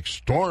looks like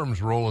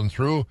storms rolling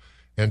through,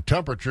 and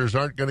temperatures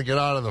aren't going to get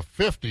out of the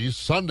 50s.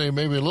 Sunday,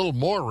 maybe a little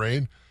more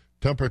rain.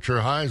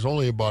 Temperature highs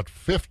only about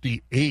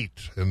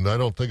 58, and I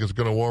don't think it's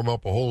going to warm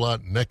up a whole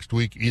lot next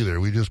week either.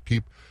 We just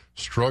keep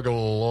struggling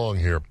along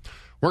here.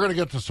 We're going to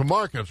get to some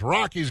markets.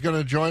 Rocky's going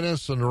to join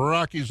us, and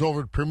Rocky's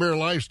over at Premier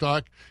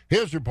Livestock.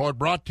 His report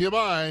brought to you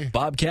by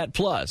Bobcat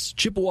Plus,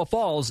 Chippewa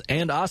Falls,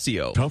 and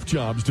Osseo. Tough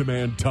jobs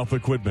demand tough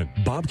equipment.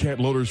 Bobcat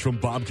loaders from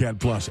Bobcat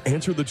Plus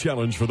answer the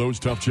challenge for those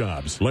tough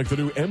jobs, like the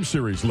new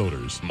M-Series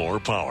loaders.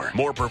 More power,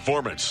 more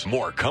performance,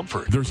 more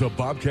comfort. There's a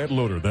Bobcat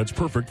loader that's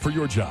perfect for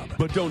your job.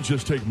 But don't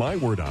just take my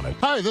word on it.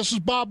 Hi, this is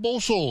Bob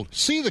Bosold.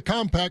 See the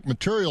compact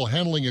material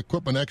handling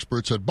equipment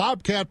experts at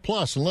Bobcat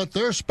Plus and let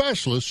their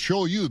specialists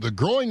show you the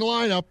growing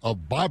lineup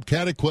of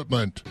Bobcat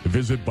equipment.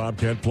 Visit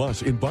Bobcat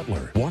Plus in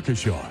Butler,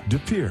 Waukesha, De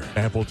Pere,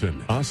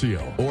 Appleton,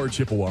 Osseo, or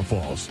Chippewa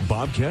Falls.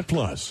 Bobcat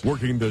Plus,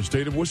 working the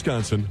state of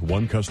Wisconsin,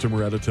 one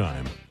customer at a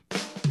time.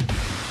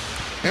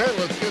 And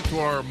let's get to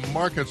our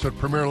markets at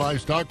Premier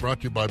Livestock,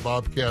 brought to you by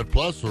Bobcat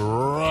Plus.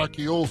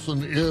 Rocky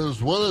Olson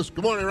is with us.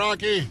 Good morning,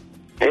 Rocky.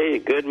 Hey,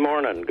 good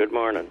morning. Good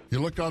morning. You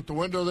looked out the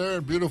window there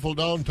in beautiful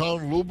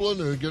downtown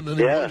Lublin. Are you getting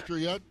any moisture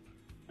yet?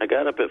 I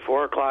got up at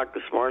 4 o'clock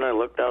this morning. I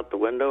looked out the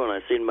window, and I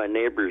seen my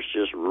neighbors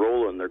just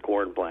rolling their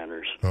corn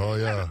planters. Oh,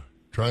 yeah.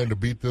 Trying to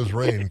beat this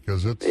rain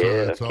because it's...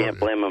 can't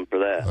blame them for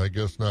that. I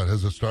guess not.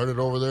 Has it started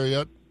over there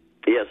yet?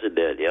 Yes, it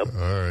did, yep.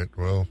 All right,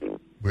 well,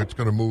 it's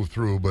going to move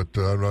through, but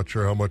I'm not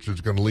sure how much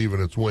it's going to leave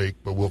in its wake,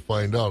 but we'll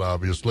find out,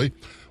 obviously.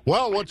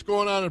 Well, what's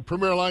going on at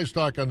Premier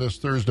Livestock on this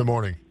Thursday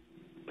morning?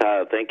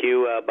 Thank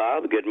you,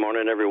 Bob. Good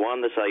morning,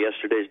 everyone. This is how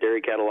yesterday's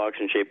dairy cattle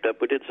auction shaped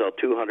up. We did sell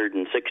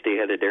 260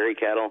 head of dairy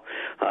cattle.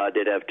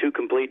 Did have 2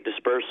 complete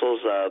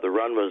dispersals. The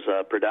run was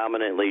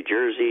predominantly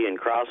Jersey and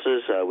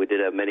crosses. We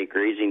did have many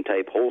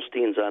grazing-type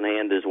Holsteins on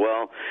hand as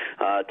well.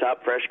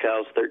 Top fresh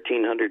cows,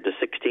 1,300 to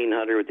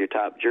 1,600, with your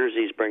top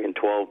Jerseys bringing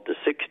 12 to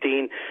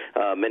 16.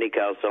 Many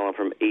cows selling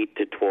from 8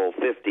 to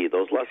 12.50.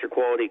 Those lesser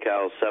quality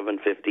cows,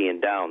 7.50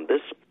 and down.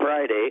 This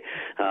Friday,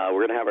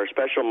 we're going to have our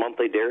special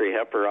monthly dairy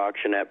heifer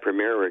auction at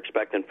Premier. We're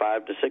expecting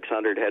 500 to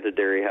 600 head of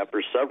dairy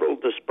heifers, several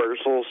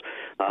dispersals,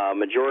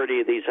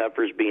 majority of these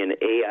heifers being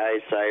AI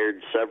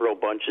sired, several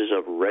bunches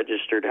of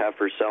registered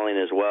heifers selling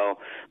as well.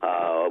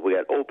 We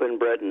got open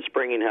bred and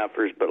springing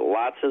heifers, but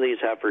lots of these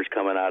heifers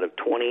coming out of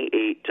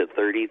 28 to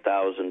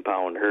 30,000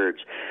 pound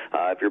herds.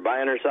 If you're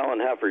buying or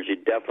selling heifers, you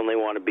definitely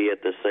want to be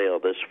at the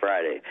sale this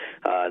Friday.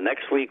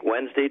 Next week,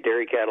 Wednesday,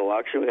 dairy cattle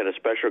auction. We got a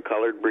special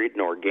colored breed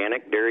and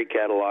organic dairy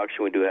cattle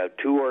auction. We do have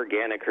 2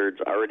 organic herds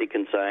already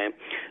consigned.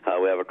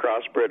 We have a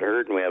crossbred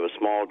herd, and we have a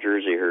small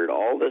Jersey herd.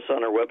 All this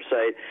on our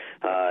website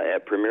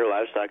at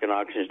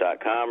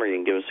PremierLivestockandAuctions.com, or you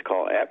can give us a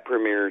call at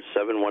Premier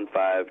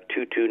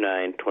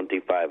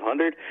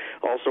 715-229-2500.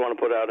 Also want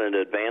to put out an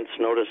advance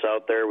notice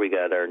out there. We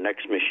got our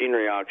next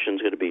machinery auction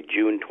is going to be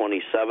June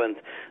 27th.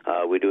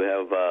 We do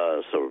have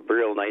some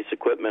real nice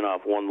equipment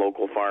off one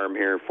local farm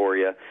here for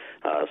you.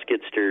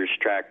 Skid steers,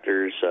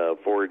 tractors,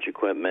 forage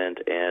equipment,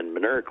 and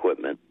manure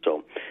equipment.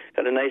 So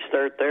got a nice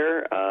start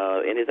there.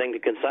 Anything to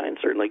consign,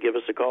 certainly give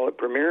us a call at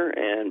Premier,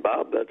 And,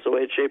 Bob, that's the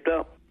way it's shaped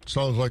up.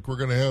 Sounds like we're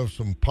going to have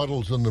some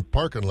puddles in the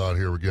parking lot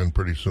here again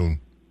pretty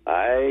soon.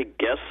 I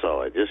guess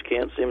so. It just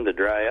can't seem to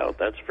dry out,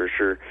 that's for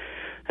sure.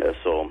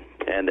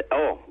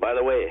 By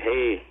the way,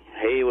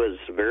 hay was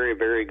very,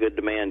 very good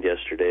demand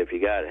yesterday. If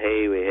you got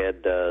hay, we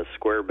had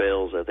square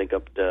bales, I think,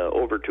 up to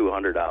over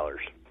 $200.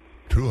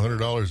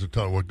 $200 a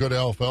ton. What, good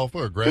alfalfa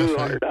or grass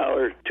hay?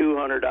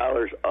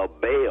 $200 a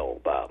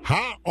bale, Bob.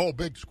 Huh? Oh,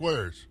 big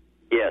squares.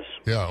 Yes.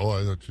 Yeah,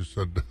 I thought you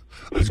said,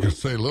 I was going to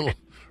say little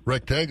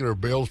rectangular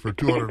bales for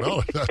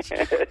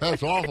 $200.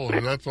 That's awful.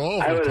 That's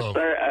awful.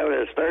 I would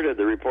have started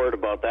the report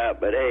about that,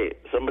 but hey,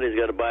 somebody's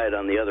got to buy it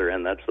on the other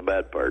end. That's the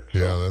bad part. So.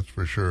 Yeah, that's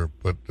for sure.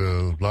 But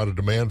a lot of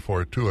demand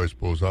for it too, I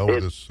suppose. How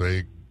would this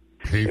say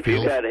hay if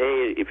fields?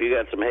 If you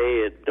got some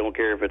hay, don't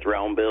care if it's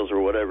round bales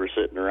or whatever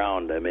sitting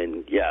around. I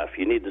mean, yeah, if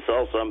you need to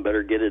sell some,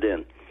 better get it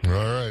in. All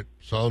right,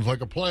 sounds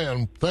like a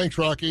plan. Thanks,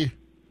 Rocky.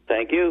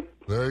 Thank you.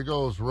 There he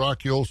goes,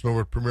 Rocky Olson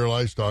over at Premier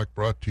Livestock,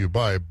 brought to you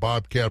by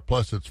Bobcat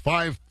Plus. It's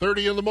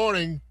 5:30 in the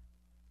morning.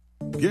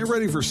 Get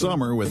ready for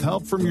summer with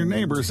help from your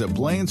neighbors at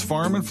Blaine's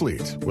Farm and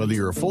Fleet. Whether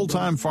you're a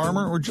full-time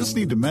farmer or just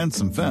need to mend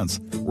some fence,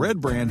 Red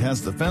Brand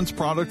has the fence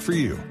product for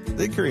you.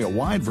 They carry a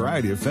wide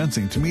variety of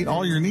fencing to meet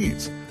all your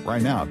needs.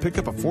 Right now, pick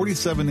up a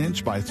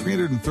 47-inch by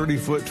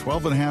 330-foot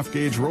 12.5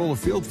 gauge roll of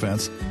field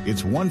fence.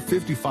 It's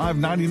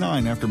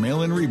 $155.99 after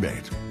mail-in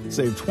rebate.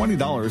 Save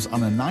 $20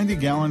 on a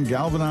 90-gallon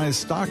galvanized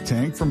stock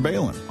tank from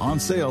Balin. On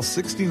sale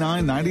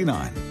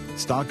 $69.99.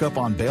 Stock up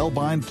on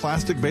bale-bind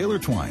plastic baler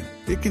twine.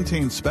 It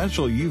contains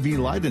special UV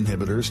light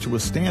inhibitors to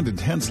withstand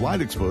intense light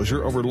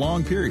exposure over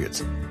long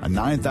periods. A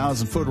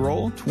 9,000-foot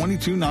roll,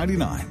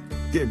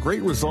 $22.99. Get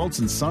great results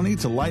in sunny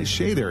to light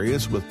shade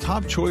areas with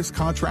Top Choice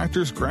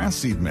Contractors Grass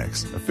Seed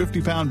Mix, a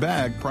 50-pound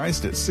bag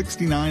priced at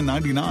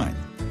 $69.99.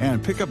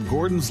 And pick up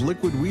Gordon's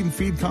Liquid Weed and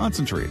Feed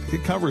Concentrate.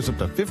 It covers up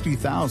to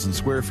 50,000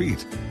 square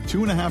feet.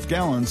 2.5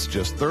 gallons,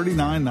 just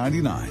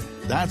 $39.99.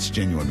 That's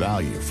genuine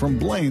value from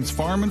Blaine's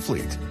Farm and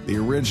Fleet. The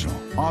original,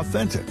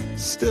 authentic,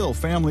 still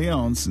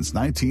family-owned since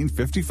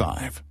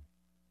 1955.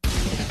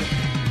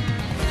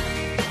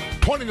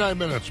 29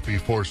 minutes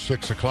before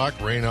 6 o'clock.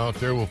 Rain out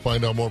there. We'll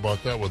find out more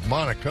about that with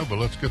Monica, but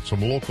let's get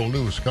some local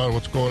news. Scott,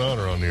 what's going on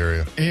around the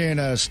area? In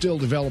a still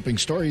developing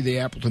story, the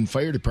Appleton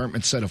Fire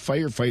Department said a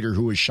firefighter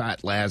who was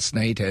shot last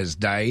night has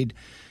died.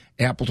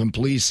 Appleton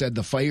police said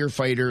the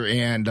firefighter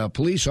and a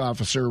police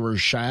officer were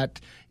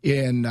shot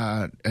in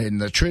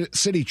the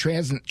city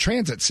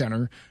transit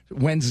center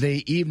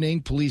Wednesday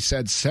evening. Police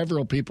said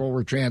several people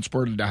were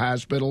transported to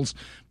hospitals,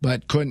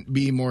 but couldn't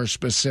be more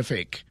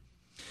specific.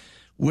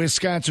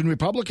 Wisconsin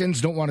Republicans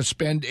don't want to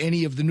spend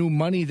any of the new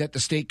money that the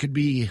state could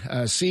be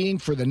seeing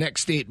for the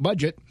next state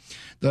budget.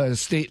 The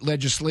State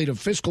Legislative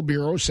Fiscal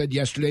Bureau said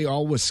yesterday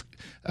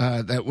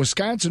that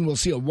Wisconsin will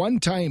see a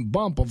one-time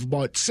bump of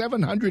about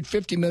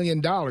 $750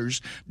 million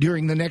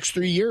during the next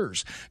 3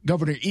 years.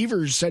 Governor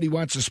Evers said he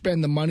wants to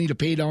spend the money to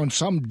pay down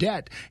some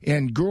debt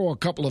and grow a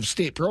couple of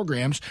state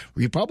programs.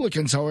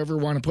 Republicans, however,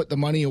 want to put the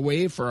money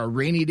away for a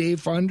rainy day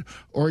fund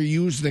or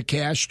use the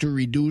cash to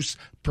reduce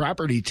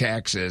property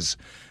taxes.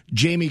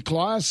 Jamie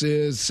Kloss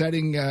is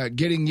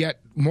getting yet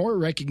more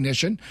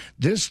recognition,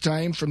 this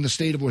time from the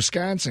state of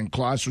Wisconsin.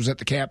 Kloss was at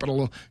the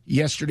Capitol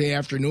yesterday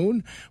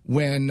afternoon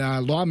when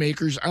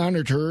lawmakers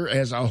honored her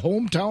as a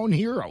hometown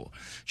hero.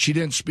 She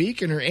didn't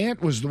speak, and her aunt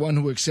was the one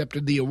who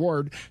accepted the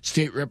award.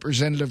 State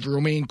Representative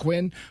Romaine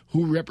Quinn,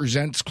 who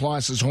represents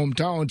Kloss's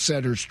hometown,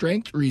 said her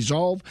strength,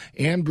 resolve,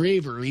 and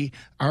bravery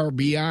are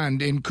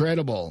beyond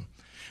incredible.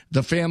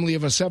 The family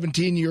of a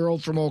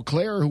 17-year-old from Eau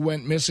Claire who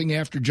went missing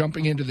after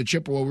jumping into the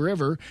Chippewa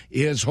River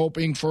is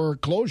hoping for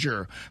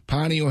closure.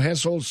 Ponio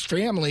Hessel's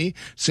family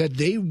said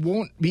they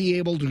won't be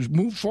able to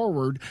move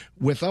forward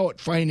without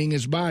finding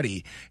his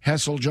body.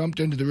 Hessel jumped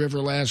into the river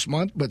last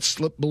month but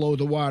slipped below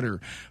the water.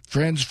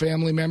 Friends,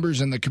 family members,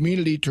 and the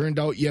community turned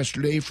out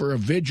yesterday for a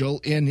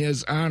vigil in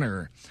his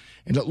honor.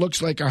 And it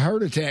looks like a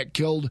heart attack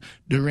killed a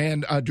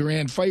Durand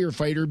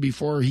firefighter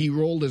before he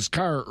rolled his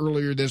car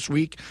earlier this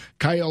week.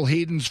 Kyle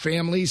Hayden's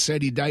family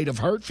said he died of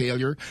heart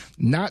failure,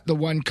 not the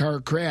one-car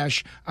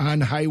crash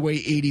on Highway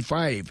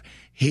 85.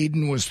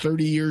 Hayden was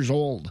 30 years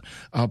old.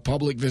 A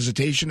public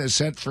visitation is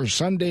set for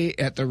Sunday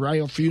at the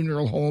Ryle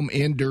Funeral Home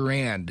in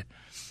Durand.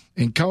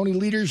 And county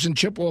leaders in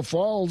Chippewa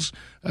County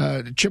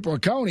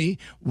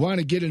want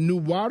to get a new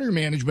water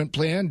management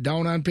plan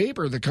down on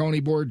paper. The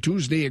county board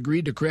Tuesday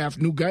agreed to craft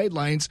new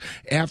guidelines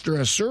after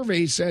a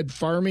survey said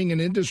farming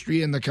and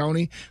industry in the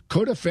county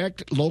could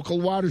affect local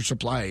water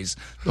supplies.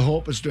 The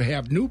hope is to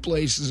have new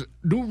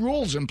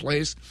rules in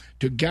place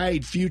to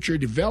guide future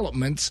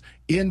developments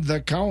in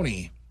the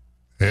county.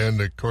 And,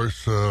 of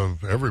course,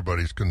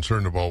 everybody's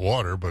concerned about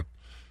water, but,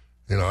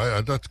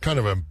 that's kind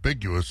of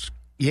ambiguous.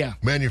 Yeah.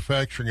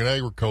 Manufacturing and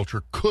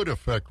agriculture could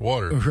affect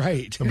water.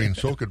 Right. I mean,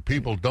 so could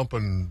people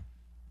dumping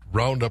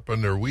Roundup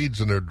in their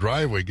weeds in their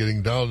driveway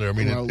getting down there. I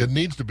mean, it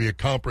needs to be a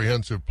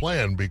comprehensive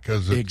plan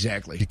because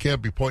exactly. You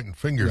can't be pointing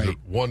fingers at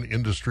one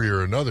industry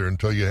or another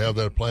until you have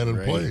that plan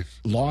in place.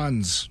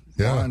 Lawns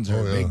Lawns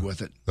are big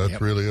with it. That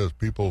really is.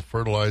 People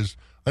fertilize.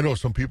 I know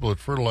some people that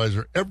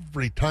fertilizer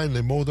every time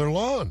they mow their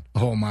lawn.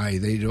 Oh my,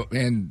 they don't.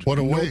 And what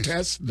a no waste.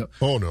 Test.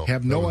 Oh no,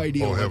 have no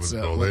idea. Oh heavens,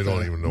 no, they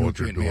don't even know what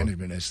they're doing.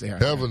 Management is there.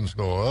 Heavens,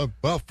 no.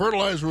 Well,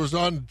 fertilizer was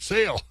on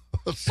sale.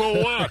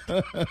 So what?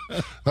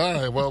 All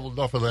right. Well,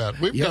 enough of that.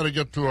 We've got to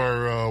get to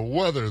our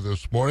weather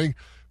this morning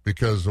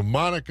because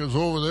Monica's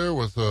over there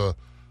with a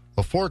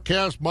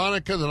forecast,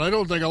 Monica, that I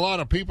don't think a lot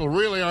of people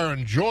really are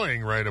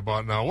enjoying right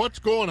about now. What's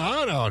going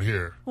on out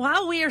here?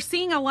 Well, we are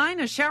seeing a line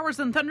of showers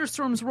and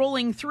thunderstorms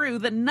rolling through.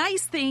 The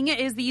nice thing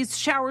is these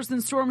showers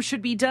and storms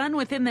should be done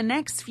within the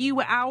next few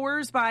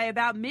hours. By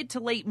about mid to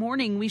late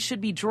morning, we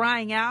should be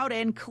drying out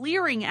and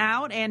clearing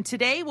out. And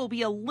today will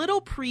be a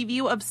little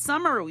preview of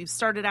summer. We've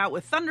started out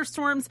with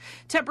thunderstorms,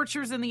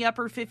 temperatures in the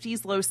upper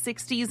 50s, low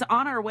 60s,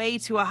 on our way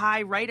to a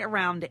high right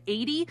around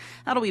 80.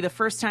 That'll be the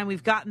first time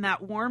we've gotten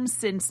that warm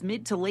since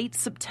mid to late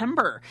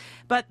September.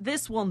 But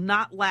this will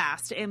not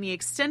last, and the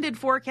extended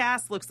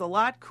forecast looks a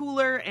lot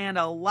cooler and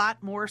a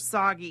lot more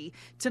soggy.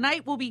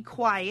 Tonight will be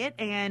quiet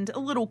and a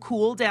little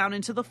cool down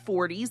into the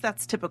 40s.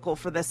 That's typical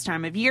for this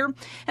time of year.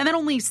 And then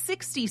only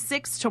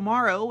 66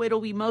 tomorrow.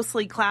 It'll be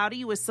mostly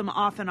cloudy with some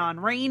off and on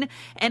rain,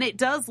 and it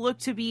does look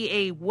to be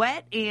a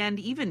wet and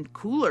even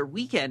cooler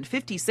weekend.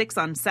 56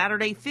 on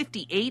Saturday,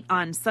 58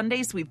 on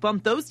Sunday, so we've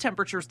bumped those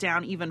temperatures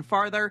down even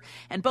farther,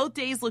 and both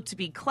days look to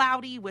be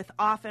cloudy with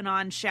off and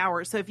on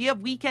showers. So if you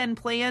have weekend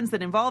plans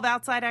that involve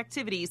outside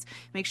activities,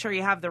 make sure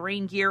you have the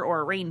rain gear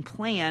or a rain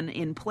plan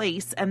in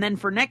place. And then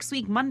for next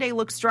week, Monday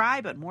looks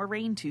dry, but more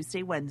rain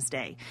Tuesday,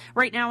 Wednesday.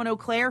 Right now in Eau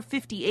Claire,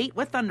 58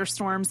 with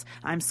thunderstorms.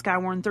 I'm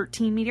Skywarn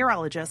 13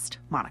 meteorologist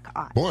Monica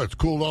Ott. Boy, it's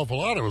cooled off a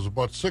lot. It was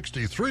about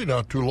 63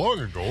 not too long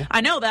ago.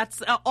 I know.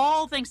 That's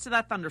all thanks to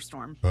that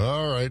thunderstorm.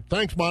 All right.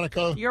 Thanks,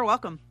 Monica. You're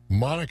welcome.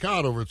 Monica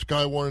Ott over at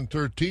Skywarn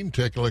 13.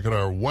 Take a look at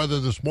our weather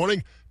this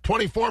morning.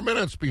 24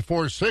 minutes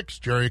before 6.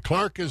 Jerry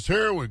Clark is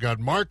here. We've got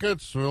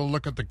markets. We'll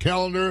look at the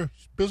calendar.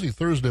 It's a busy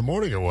Thursday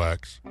morning at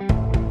Wax.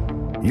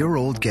 Your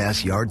old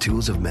gas yard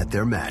tools have met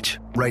their match.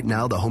 Right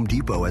now, the Home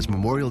Depot has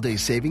Memorial Day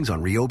savings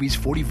on Ryobi's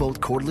 40-volt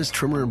cordless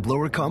trimmer and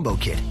blower combo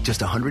kit, just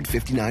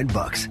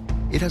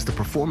 $159. It has the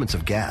performance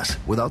of gas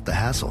without the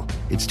hassle.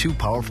 It's two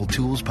powerful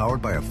tools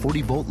powered by a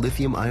 40-volt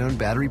lithium-ion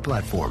battery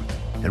platform.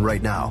 And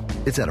right now,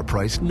 it's at a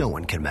price no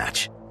one can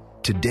match.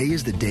 Today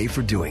is the day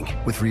for doing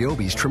with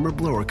Ryobi's trimmer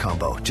blower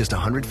combo, just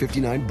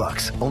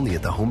 $159, only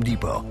at the Home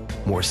Depot.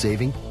 More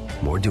saving,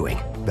 more doing.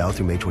 Valid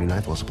through May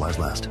 29th while supplies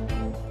last.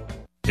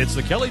 It's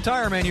the Kelly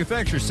Tire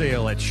Manufacturer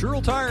Sale at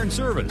Sherrill Tire and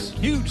Service.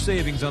 Huge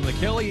savings on the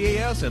Kelly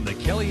AS and the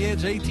Kelly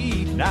Edge AT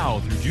now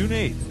through June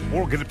 8th.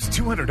 Or get up to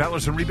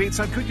 $200 in rebates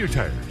on Goodyear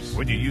tires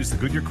when you use the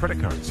Goodyear credit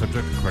card,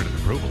 subject to credit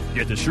approval.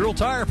 Get to Sherrill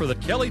Tire for the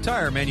Kelly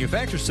Tire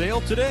Manufacturer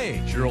Sale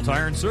today. Sherrill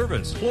Tire and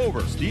Service,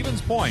 Clover,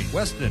 Stevens Point,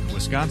 Weston,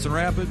 Wisconsin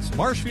Rapids,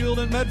 Marshfield,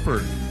 and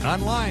Medford.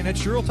 Online at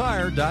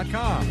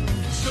SherrillTire.com.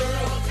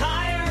 Sherrill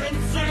Tire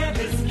and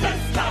Service,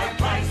 best tire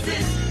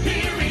prices,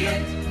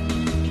 period.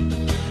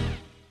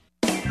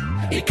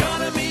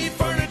 Economy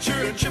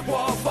Furniture in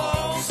Chippewa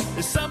Falls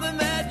is something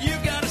that you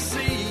gotta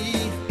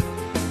see.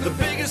 The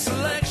biggest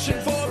selection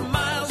for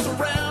miles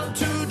around,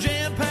 2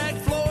 jam-packed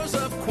floors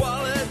of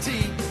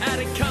quality. At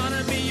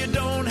Economy, you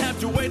don't have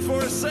to wait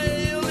for a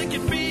sale. It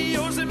can be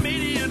yours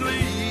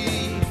immediately.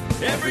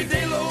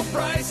 Everyday low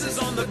prices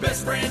on the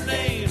best brand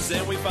names,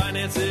 and we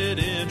finance it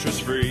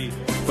interest-free.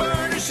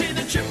 Furnishing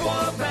the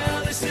Chippewa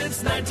Valley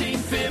since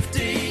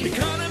 1950.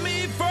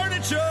 Economy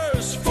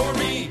Furniture's for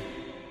me.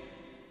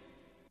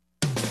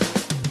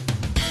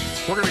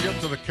 We're going to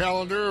get to the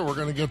calendar. We're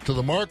going to get to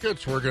the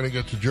markets. We're going to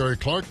get to Jerry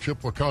Clark,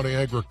 Chippewa County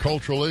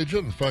Agricultural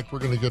Agent. In fact, we're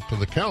going to get to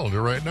the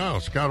calendar right now.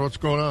 Scott, what's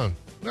going on?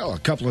 Well, a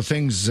couple of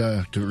things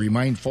to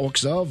remind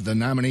folks of. The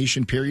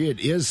nomination period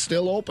is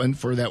still open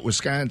for that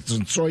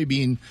Wisconsin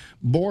soybean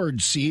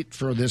board seat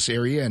for this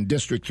area in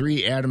District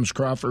 3, Adams,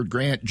 Crawford,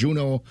 Grant,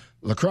 Juneau,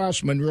 La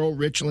Crosse, Monroe,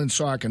 Richland,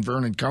 Sauk, and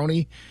Vernon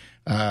County.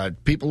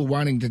 People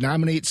wanting to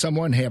nominate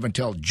someone have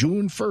until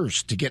June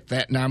 1st to get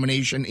that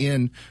nomination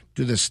in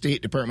to the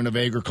State Department of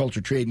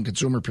Agriculture, Trade, and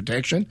Consumer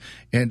Protection.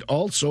 And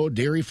also,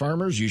 dairy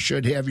farmers, you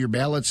should have your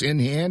ballots in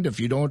hand. If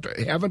you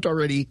haven't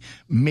already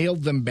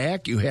mailed them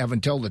back, you have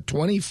until the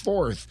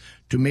 24th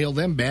to mail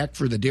them back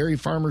for the Dairy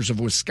Farmers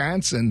of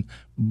Wisconsin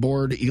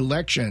board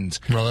elections.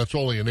 Well, that's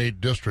only in 8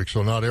 districts,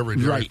 so not every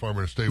dairy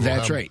farmer in the state will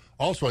That's have right. them.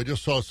 Also, I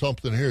just saw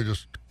something here,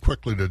 just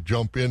quickly to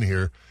jump in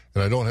here,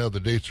 and I don't have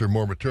the dates or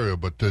more material,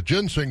 but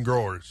ginseng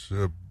growers,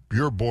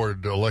 your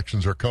board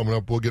elections are coming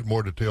up. We'll get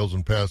more details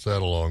and pass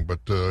that along. But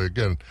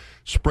again,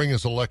 spring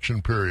is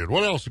election period.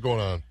 What else is going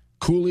on?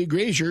 Coulee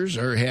Graziers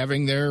are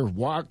having their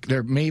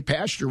May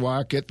pasture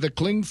walk at the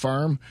Kling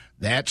Farm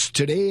That's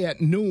today at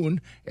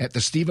noon at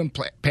the Stephen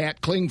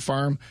Pat Kling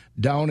Farm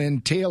down in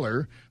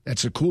Taylor.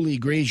 That's a Cooley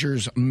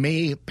Grazier's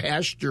May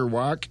Pasture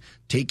Walk.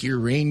 Take your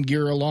rain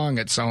gear along,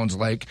 it sounds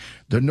like.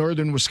 The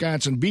Northern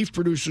Wisconsin Beef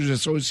Producers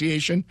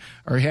Association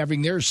are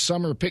having their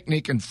summer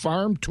picnic and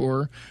farm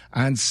tour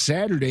on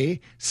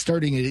Saturday,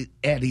 starting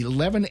at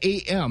 11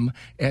 a.m.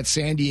 at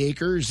Sandy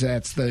Acres.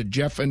 That's the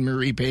Jeff and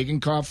Marie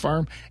Pagankoff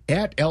Farm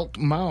at Elk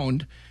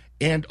Mound.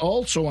 And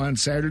also on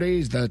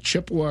Saturdays, the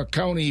Chippewa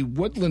County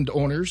Woodland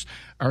owners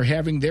are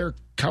having their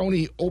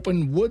County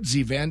Open Woods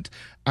event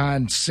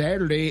on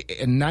Saturday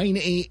at 9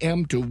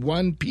 a.m. to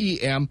 1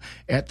 p.m.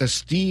 at the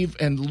Steve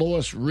and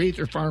Lois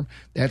Rather Farm.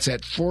 That's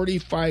at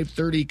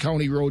 4530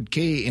 County Road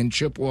K in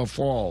Chippewa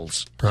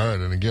Falls. All right,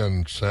 and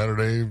again,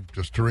 Saturday,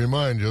 just to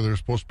remind you, there's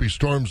supposed to be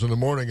storms in the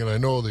morning, and I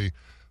know the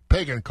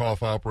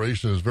Pagankoff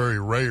operation is very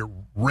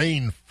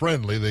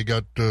rain-friendly. They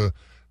got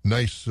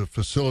nice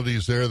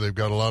facilities there. They've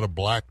got a lot of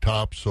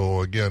blacktop,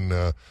 so again,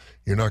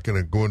 you're not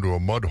going to go into a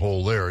mud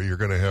hole there. You're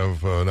going to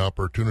have an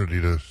opportunity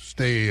to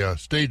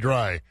stay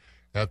dry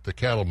at the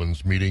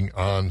cattlemen's meeting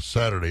on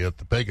Saturday at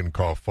the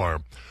Pagankoff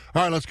Farm.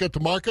 All right, let's get to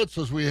markets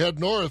as we head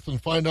north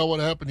and find out what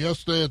happened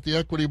yesterday at the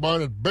Equity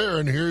Barn at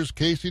Barron. Here's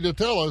Casey to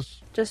tell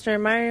us. Just a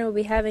reminder, we'll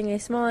be having a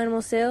small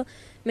animal sale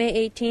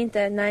May 18th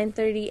at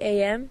 9:30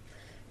 a.m.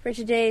 For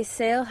today's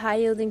sale,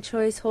 high-yielding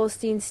choice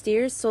Holstein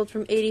steers sold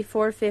from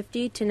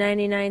 $84.50 to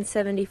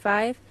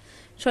 $99.75.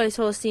 Choice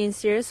Holstein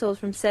steers sold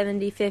from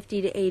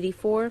 $70.50 to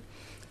 $84.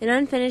 And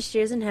unfinished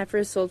steers and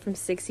heifers sold from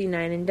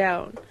 $69 and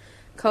down.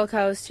 Cull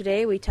cows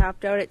today, we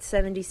topped out at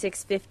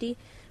 $76.50,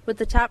 with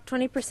the top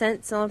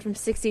 20% selling from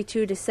 $62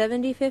 to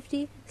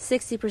 $70.50,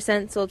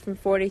 60% sold from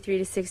 $43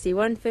 to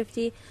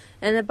 $61.50,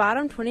 and the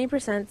bottom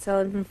 20%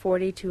 selling from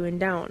 $42 and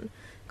down.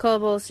 Cull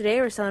bulls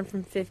today were selling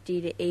from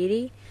 $50 to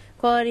 $80.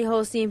 Quality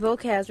Holstein bull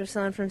calves were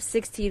selling from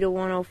 $60 to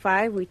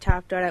 $105. We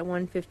topped out at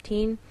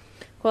 $115.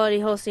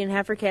 Quality Holstein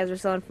heifer calves were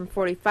selling from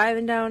 $45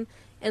 and down,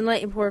 and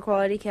light and poor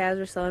quality calves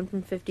were selling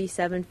from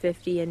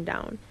 $57.50 and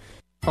down.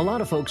 A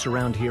lot of folks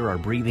around here are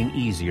breathing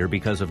easier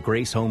because of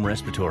Grace Home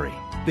Respiratory.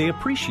 They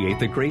appreciate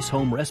that Grace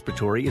Home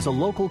Respiratory is a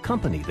local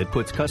company that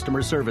puts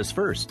customer service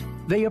first.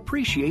 They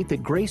appreciate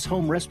that Grace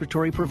Home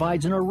Respiratory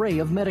provides an array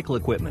of medical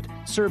equipment,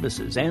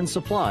 services, and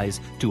supplies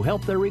to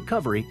help their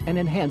recovery and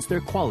enhance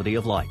their quality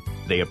of life.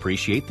 They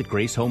appreciate that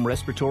Grace Home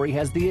Respiratory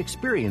has the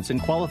experience and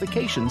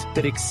qualifications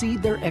that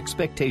exceed their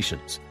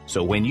expectations.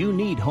 So when you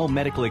need home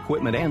medical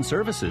equipment and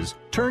services,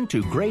 turn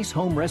to Grace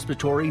Home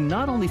Respiratory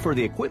not only for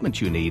the equipment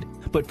you need,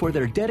 but for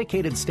their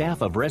dedicated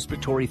staff of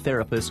respiratory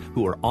therapists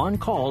who are on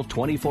call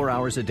 24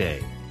 hours a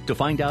day. To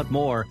find out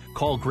more,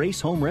 call Grace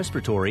Home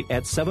Respiratory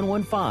at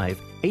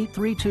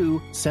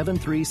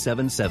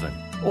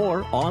 715-832-7377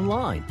 or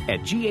online at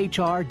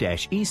ghr-ec.com.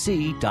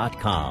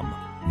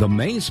 The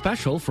May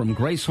special from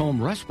Grace Home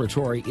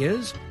Respiratory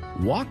is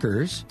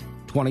Walkers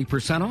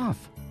 20%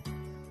 off.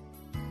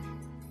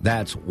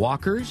 That's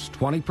Walkers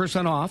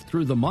 20% off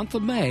through the month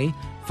of May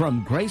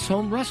from Grace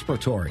Home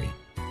Respiratory.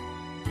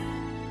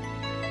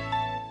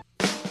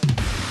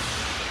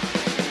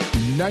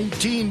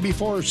 19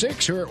 before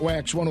 6 here at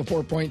Wax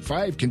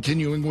 104.5.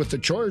 Continuing with the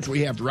chores, we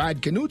have Rod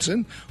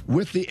Knutson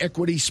with the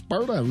Equity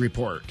Sparta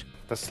report.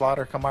 The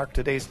slaughter mark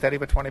today steady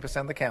with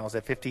 20% of the cows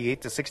at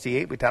 58 to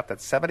 68. We topped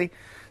at 70.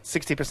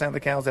 60% of the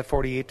cows at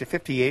 48 to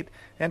 58,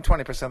 and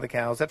 20% of the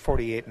cows at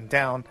 48 and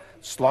down.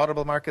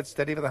 Slaughterable market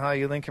steady with the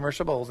high-yielding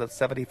commercial bulls at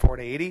 74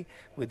 to 80,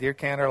 with deer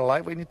canner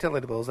lightweight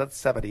utility bulls at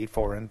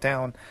 74 and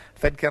down.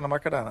 Fed cattle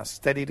market on a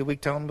steady to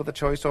weak tone with a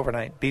choice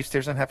overnight. Beef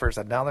steers and heifers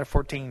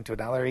 $1.14 to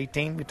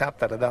 $1.18. We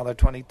topped at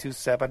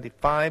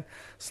 $1.2275.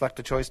 Select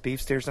a choice beef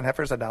steers and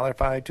heifers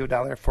 $1.05 to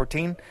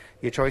 $1.14.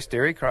 Your choice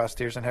dairy cross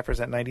steers and heifers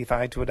at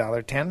 $95 to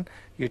 $1.10.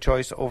 Your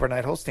choice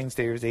overnight Holstein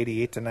steers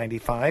 88 to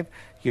 95.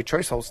 Your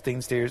choice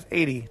Holstein steers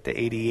 80 to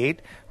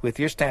 88, with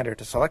your standard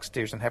to select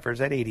steers and heifers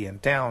at 80 and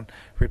down.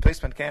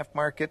 Replacement calf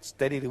market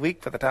steady to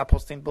weak for the top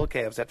Holstein bull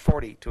calves at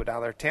 40 to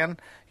 $1.10.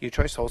 Your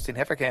choice Holstein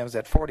heifer calves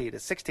at 40 to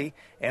 60,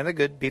 and the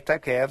good beef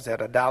type calves at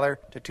 $1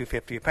 to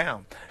 $2.50 a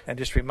pound. And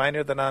just a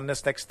reminder that on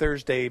this next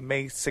Thursday,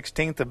 May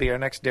 16th, will be our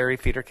next dairy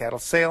feeder cattle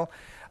sale.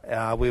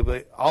 We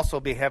will also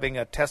be having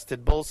a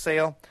tested bull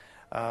sale.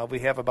 We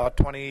have about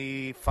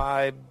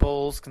 25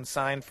 bulls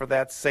consigned for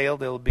that sale.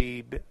 There will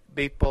be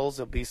beef bulls.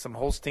 There will be some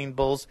Holstein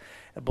bulls.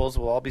 And bulls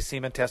will all be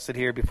semen tested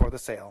here before the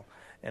sale.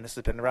 And this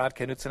has been Rod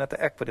Knutson at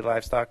the Equity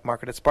Livestock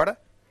Market at Sparta.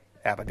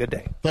 Have a good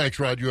day. Thanks,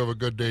 Rod. You have a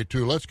good day,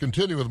 too. Let's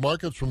continue with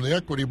markets from the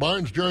Equity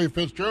Barns. Jerry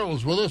Fitzgerald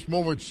is with us from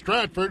over at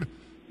Stratford.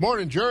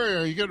 Morning, Jerry.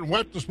 Are you getting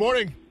wet this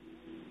morning?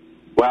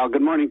 Well,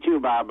 good morning, too,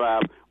 Bob.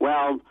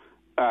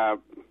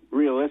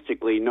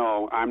 Realistically,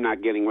 no, I'm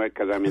not getting wet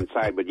because I'm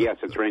inside, but yes,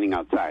 it's raining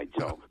outside.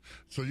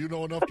 So you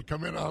know enough to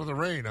come in out of the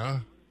rain, huh?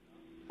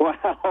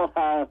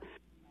 Well,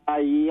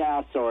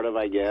 yeah, sort of,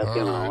 I guess.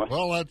 All right.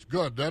 Well, that's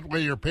good. That way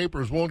your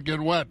papers won't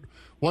get wet.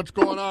 What's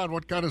going on?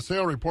 What kind of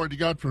sale report you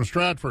got from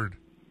Stratford?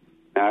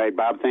 All right,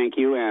 Bob, thank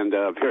you, and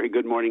very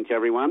good morning to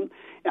everyone.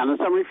 And the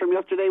summary from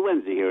yesterday,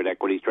 Wednesday, here at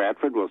Equity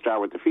Stratford. We'll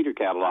start with the feeder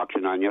cattle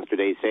auction on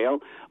yesterday's sale.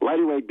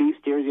 Lighter weight beef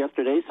steers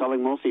yesterday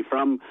selling mostly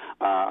from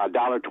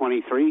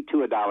 $1.23 to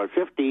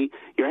 $1.50.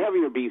 Your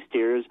heavier beef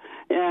steers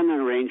and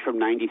a range from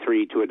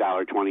 $93 to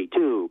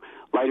 $1.22.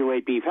 Lighter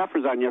weight beef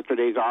heifers on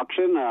yesterday's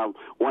auction,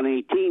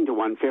 $1.18 to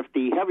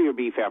 $1.50. Heavier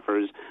beef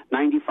heifers,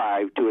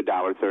 $95 to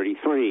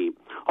 $1.33.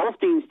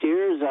 Holstein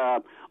steers,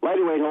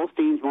 lighter weight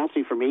Holsteins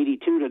mostly from $82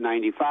 to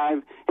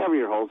 $95.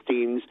 Heavier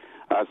Holsteins,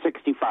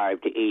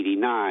 $65 to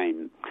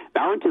 $89.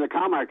 Now into the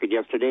cow market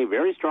yesterday.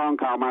 Very strong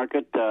cow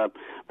market.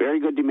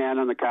 Very good demand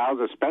on the cows,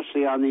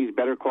 especially on these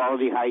better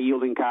quality,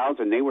 high-yielding cows,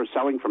 and they were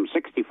selling from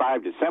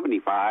 $65 to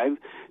 $75.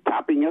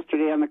 Topping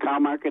yesterday on the cow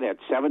market at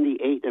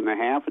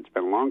 $78.5. It's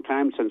been a long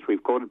time since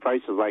we've quoted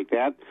prices like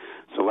that,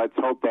 so let's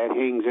hope that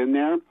hangs in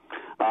there.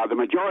 The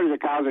majority of the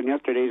cows in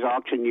yesterday's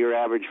auction, your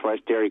average fresh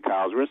dairy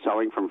cows, were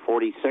selling from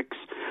 46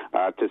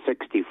 to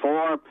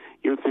 64.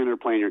 Your thinner,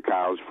 plainer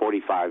cows,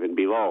 45 and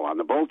below. On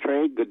the bull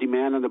trade, good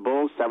demand on the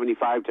bulls,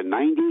 75 to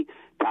 90.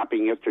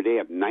 Topping yesterday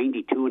at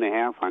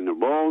 92.5 on the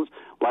bulls.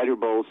 Lighter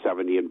bulls,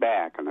 70 and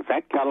back. On the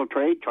fat cattle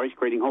trade, choice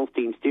grading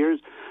Holstein steers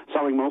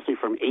selling mostly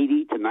from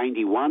 80 to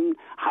 91.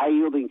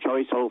 High-yielding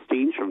choice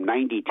Holsteins from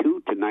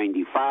 92 to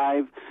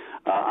 95.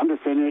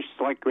 Underfinished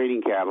select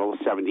grading cattle,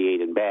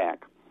 78 and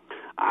back.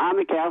 On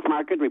the calf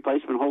market,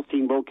 replacement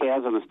Holstein bull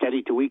calves on a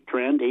steady to weak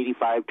trend,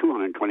 85 to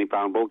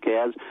 120-pound bull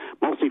calves,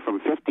 mostly from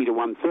 50 to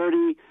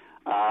 130.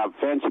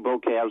 Fancy bull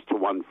calves to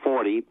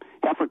 140.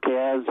 Heifer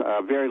calves,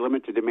 very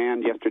limited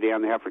demand yesterday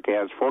on the heifer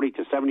calves, 40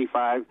 to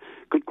 75.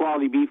 Good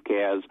quality beef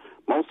calves,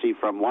 mostly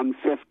from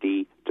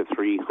 150 to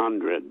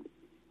 300.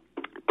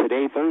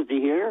 Today, Thursday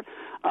here,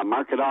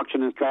 market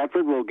auction in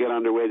Stratford will get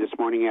underway this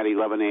morning at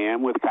 11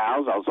 a.m. with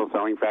cows, also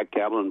selling fat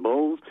cattle and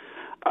bulls.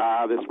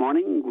 This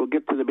morning, we'll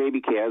get to the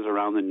baby calves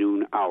around the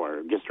noon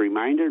hour. Just a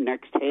reminder,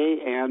 next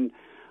hay and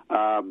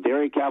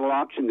dairy cattle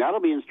auction, that'll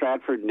be in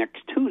Stratford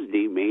next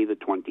Tuesday, May the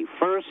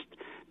 21st.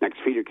 Next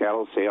feeder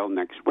cattle sale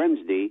next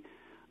Wednesday,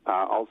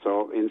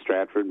 also in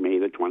Stratford, May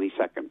the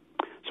 22nd.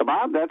 So,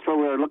 Bob, that's what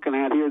we're looking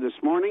at here this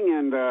morning.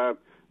 And,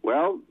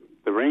 well,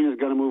 the rain is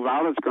going to move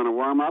out. It's going to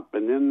warm up,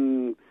 and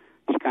then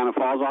it kind of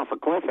falls off a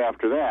cliff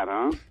after that,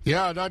 huh?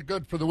 Yeah, not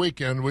good for the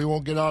weekend. We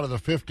won't get out of the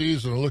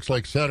 50s, and it looks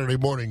like Saturday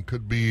morning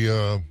could be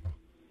a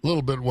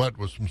little bit wet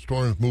with some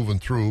storms moving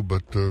through,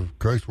 but,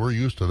 Christ, we're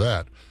used to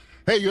that.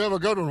 Hey, you have a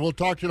good one. We'll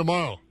talk to you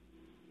tomorrow.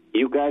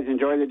 You guys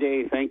enjoy the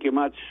day. Thank you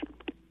much.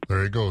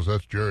 There he goes.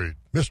 That's Jerry.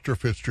 Mr.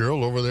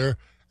 Fitzgerald over there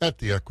at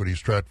the Equity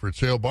Stratford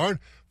Sale Barn.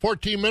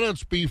 14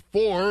 minutes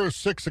before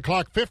 6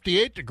 o'clock,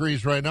 58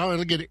 degrees right now.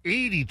 It'll get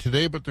 80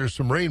 today, but there's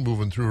some rain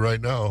moving through right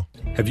now.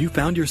 Have you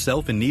found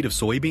yourself in need of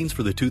soybeans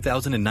for the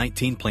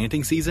 2019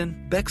 planting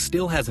season? Beck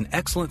still has an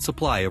excellent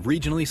supply of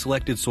regionally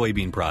selected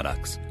soybean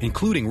products,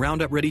 including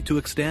Roundup Ready to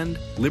Extend,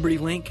 Liberty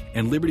Link,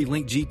 and Liberty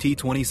Link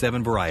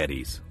GT27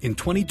 varieties. In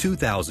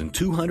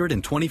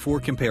 22,224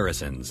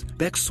 comparisons,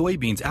 Beck's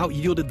soybeans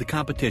out-yielded the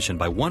competition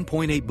by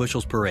 1.8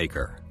 bushels per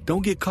acre.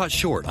 Don't get caught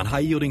short on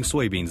high-yielding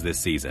soybeans this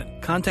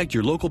season. Contact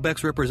your local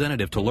Beck's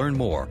representative to learn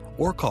more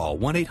or call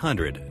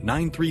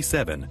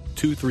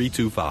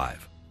 1-800-937-2325.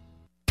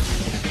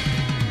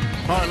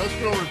 All right, let's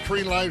go over to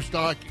Tree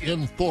Livestock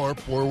in Thorpe,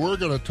 where we're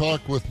going to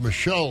talk with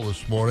Michelle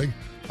this morning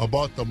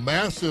about the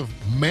massive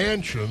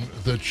mansion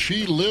that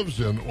she lives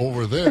in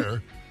over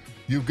there.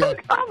 You've got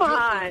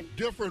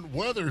different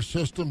weather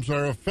systems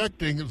are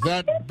affecting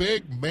that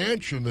big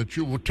mansion that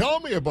you will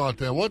tell me about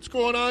that. What's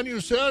going on, you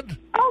said?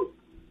 Oh,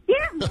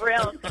 get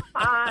real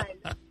fun.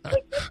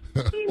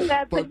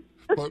 The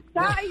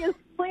sky is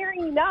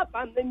clearing up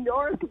on the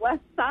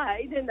northwest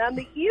side, and on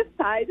the east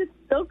side, it's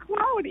still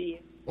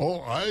cloudy. Oh,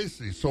 I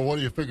see. So what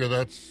do you figure,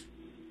 that's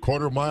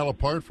quarter mile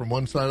apart from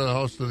one side of the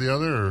house to the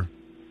other? Or?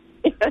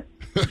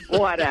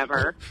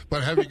 Whatever.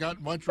 But have you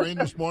got much rain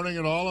this morning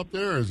at all up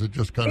there, or is it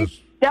just kind of...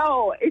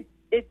 No, it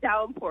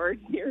downpoured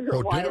here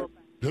a while.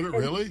 Did it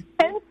really?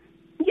 And,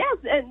 yes,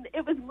 and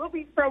it was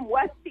moving from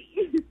west to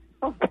east.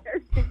 So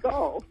where to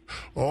go?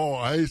 Oh,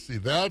 I see.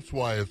 That's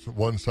why it's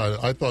one side.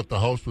 I thought the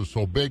house was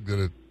so big that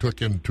it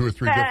took in 2 or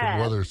 3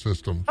 different weather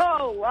systems.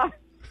 Oh, wow.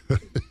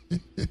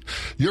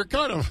 You're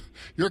kind of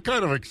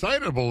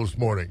excitable this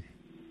morning.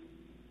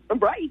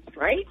 Right.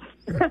 I'm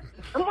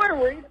more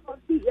worried about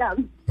the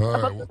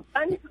sun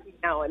coming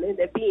out and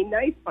it being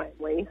nice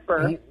finally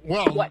for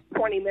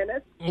 20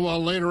 minutes.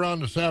 Well, later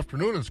on this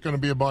afternoon it's going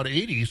to be about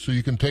 80, so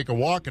you can take a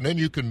walk and then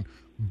you can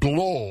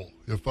glow.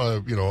 If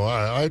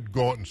I'd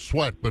go out and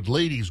sweat, but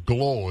ladies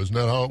glow. Isn't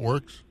that how it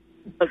works?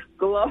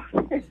 Glow.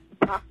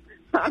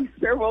 I'm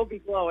sure we'll be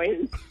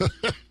glowing.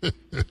 You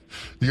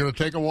going to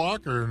take a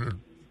walk or?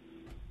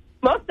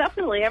 Most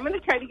definitely. I'm going to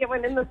try to get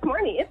one in this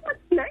morning. It looks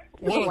nice.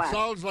 Well, it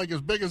sounds like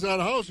as big as that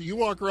house. You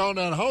walk around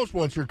that house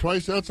once or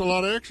twice, that's a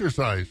lot of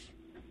exercise.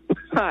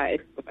 I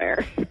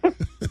swear.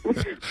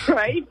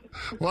 Right?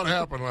 What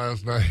happened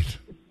last night?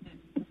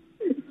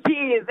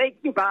 Gee, thank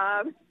you,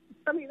 Bob.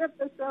 Coming up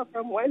the show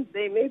from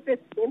Wednesday, May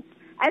 15th,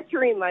 at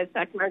Terrain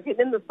Livestock Market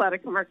in the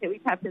Slatico Market, we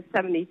tapped at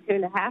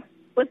 72.5.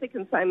 with a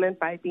consignment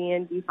by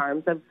B&D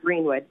Farms of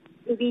Greenwood.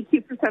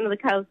 82% of the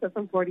cows are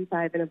from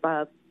 45 and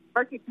above.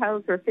 Market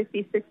cows are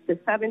 56 to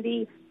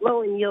 70,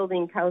 low and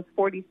yielding cows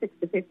 46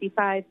 to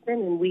 55,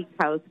 thin and weak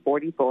cows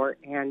 44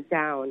 and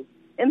down.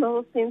 In the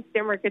Holstein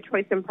steer market,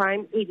 choice and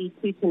prime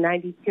 82 to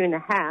 92 and a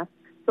half,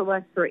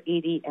 select for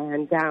 80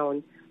 and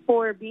down.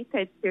 For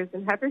beef-type steers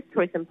and heifers,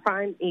 choice and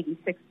prime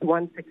 86 to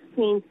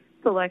 116,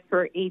 select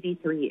for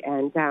 83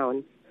 and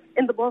down.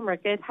 In the bull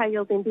market,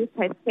 high-yielding beef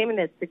types came in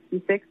at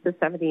 66 to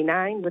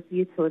 79, with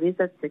utilities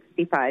at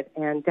 65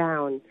 and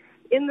down.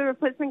 In the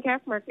replacement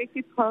calf market,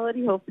 good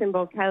quality Holstein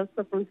bull cows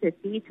go from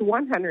 $50 to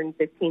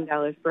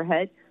 $115 per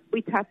head.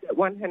 We topped at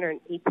 $118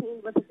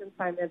 with a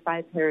consignment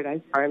by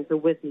Paradise Farms of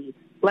Wizzy.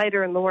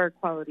 Lighter and lower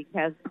quality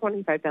calves,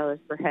 $25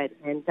 per head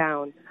and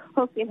down.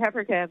 Holstein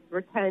heifer calves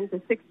were $10 to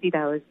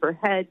 $60 per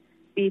head.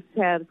 Beef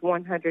calves,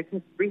 $100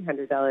 to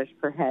 $300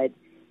 per head.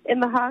 In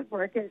the hog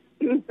market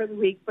for the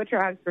week,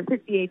 butcher hogs were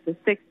 58 to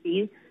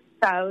 60,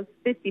 sows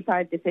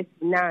 55 to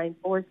 59,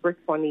 boars were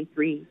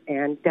 23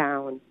 and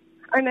down.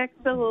 Our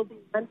next bill will be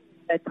on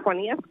the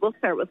 20th. We'll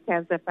start with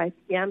calves at 5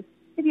 p.m.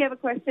 If you have a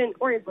question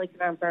or you'd like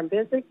an on-farm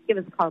visit, give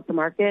us a call to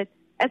market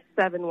at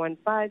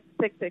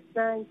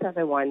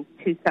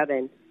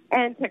 715-669-7127.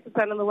 And check us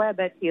out on the web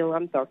at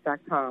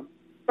TLMDorf.com.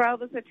 For all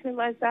of us at True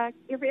Livestock,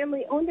 your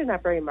family-owned and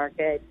operated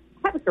market,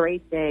 have a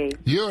great day.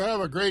 You have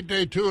a great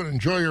day, too, and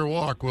enjoy your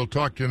walk. We'll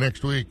talk to you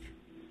next week.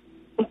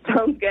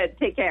 Sounds good.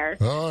 Take care.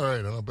 All right,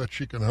 and I'll bet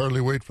she can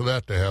hardly wait for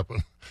that to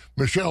happen.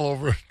 Michelle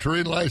over at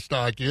Terrain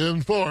Livestock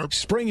in Thorpe.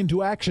 Spring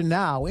into action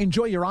now.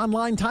 Enjoy your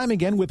online time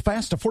again with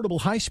fast,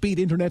 affordable, high-speed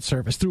internet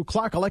service through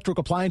Clark Electric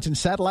Appliance and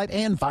Satellite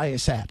and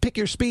Viasat. Pick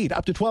your speed,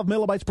 up to 12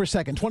 megabytes per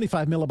second,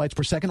 25 megabytes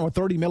per second, or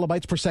 30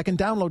 megabytes per second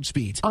download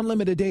speeds.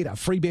 Unlimited data,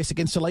 free basic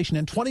installation,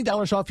 and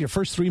 $20 off your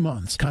first 3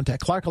 months.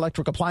 Contact Clark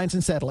Electric Appliance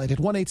and Satellite at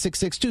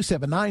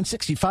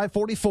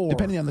 1-866-279-6544.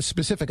 Depending on the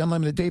specific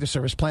unlimited data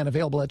service plan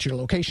available at your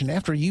location,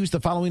 after you use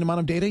the following amount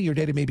of data, your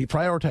data may be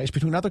prioritized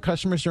between other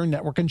customers during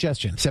network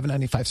congestion.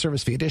 $7.95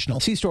 service fee additional.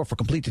 See store for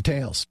complete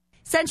details.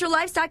 Central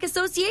Livestock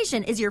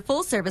Association is your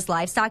full-service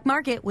livestock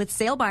market with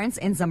sale barns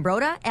in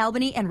Zumbrota,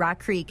 Albany, and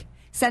Rock Creek.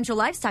 Central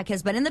Livestock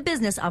has been in the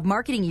business of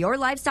marketing your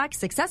livestock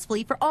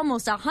successfully for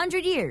almost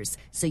 100 years,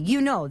 so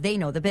you know they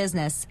know the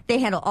business. They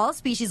handle all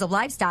species of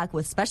livestock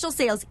with special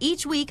sales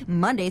each week,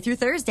 Monday through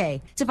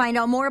Thursday. To find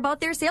out more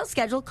about their sales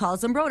schedule, call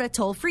Zumbrota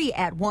toll-free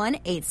at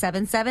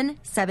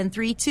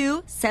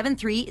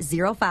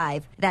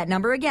 1-877-732-7305. That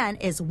number again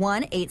is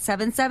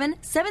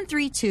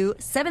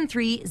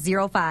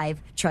 1-877-732-7305.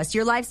 Trust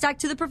your livestock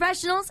to the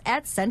professionals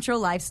at Central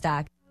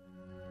Livestock.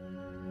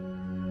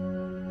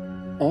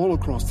 All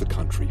across the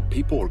country,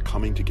 people are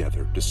coming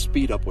together to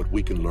speed up what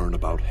we can learn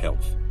about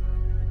health.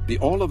 The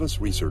All of Us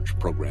Research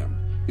Program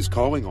is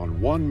calling on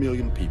 1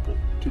 million people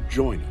to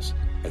join us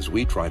as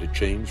we try to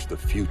change the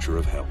future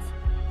of health.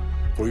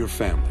 For your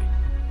family,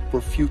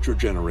 for future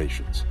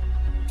generations,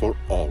 for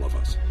all of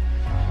us.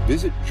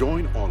 Visit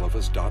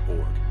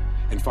joinallofus.org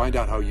and find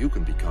out how you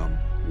can become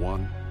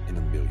 1 in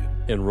a million.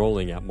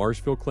 Enrolling at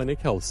Marshfield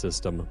Clinic Health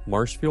System,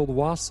 Marshfield,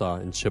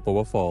 Wausau, and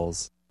Chippewa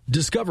Falls.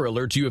 Discover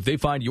alerts you if they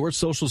find your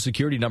Social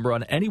Security number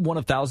on any one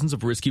of thousands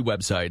of risky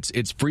websites.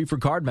 It's free for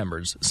card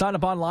members. Sign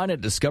up online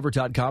at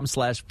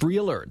discover.com/free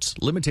alerts.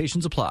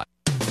 Limitations apply.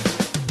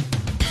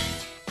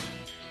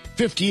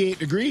 58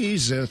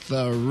 degrees with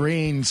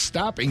rain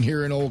stopping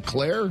here in Eau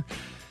Claire.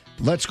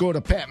 Let's go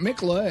to Pat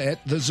Mikla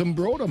at the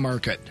Zumbrota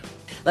Market.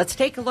 Let's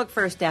take a look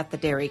first at the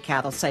dairy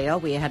cattle sale.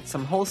 We had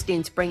some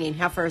Holsteins bringing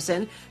heifers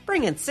in,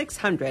 bringing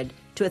 $600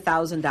 to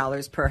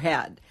 $1,000 per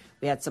head.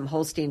 We had some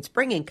Holstein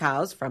springing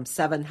cows from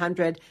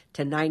 $700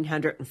 to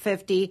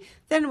 $950.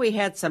 Then we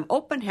had some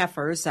open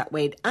heifers that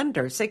weighed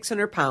under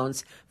 600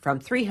 pounds from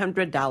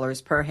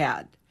 $300 per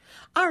head.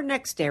 Our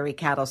next dairy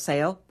cattle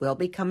sale will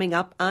be coming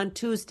up on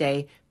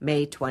Tuesday,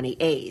 May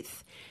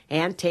 28th.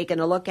 And taking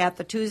a look at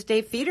the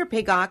Tuesday feeder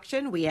pig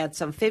auction, we had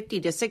some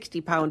 50 to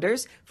 60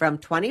 pounders from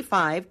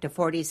 $25 to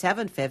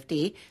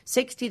 $47.50.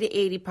 60 to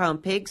 80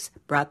 pound pigs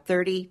brought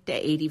 $30 to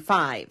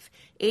 $85.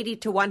 80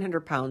 to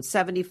 100 pounds,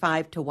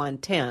 $75 to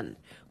 $110.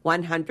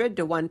 100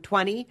 to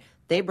 $120,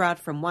 they brought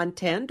from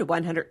 $110 to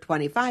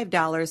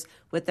 $125,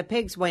 with the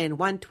pigs weighing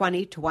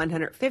 120 to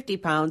 150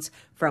 pounds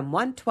from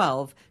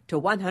 $112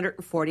 to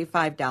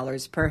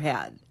 $145 per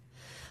head.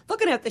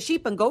 Looking at the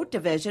sheep and goat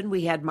division,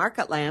 we had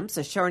market lambs,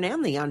 the shorn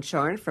and the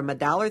unshorn, from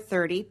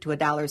 $1.30 to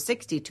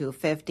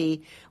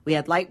 $1.62.50. We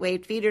had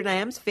lightweight feeder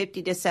lambs,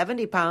 50 to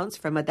 70 pounds,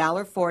 from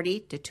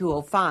 $1.40 to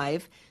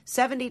 $2.05.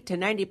 70 to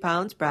 90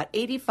 pounds brought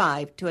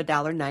 $85 to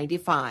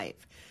 $1.95.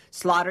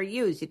 Slaughter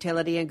ewes,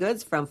 utility and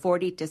goods, from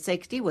 40 to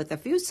 60, with a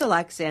few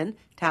selects in,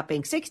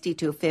 topping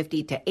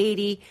 $62.50 to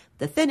 $80.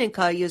 The thin and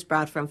cull ewes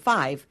brought from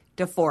 $5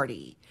 to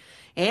 $40.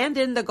 And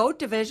in the goat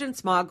division,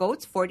 small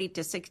goats, 40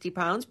 to 60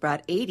 pounds,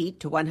 brought $80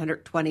 to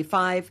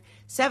 $125,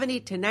 70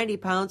 to 90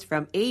 pounds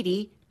from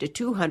 $80 to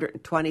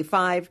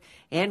 $225,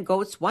 and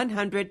goats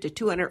 100 to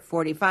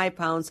 245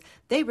 pounds,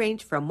 they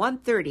range from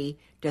 $130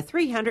 to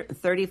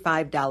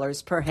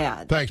 $335 per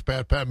head. Thanks,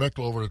 Pat. Pat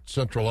Mikla over at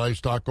Central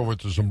Livestock over at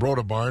the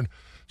Zumbrota Barn.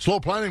 Slow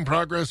planting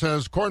progress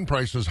as corn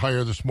prices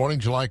higher this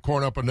morning. July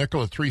corn up a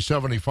nickel at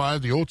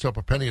 $3.75. The oats up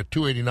a penny at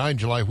 $2.89.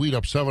 July wheat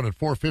up 7 at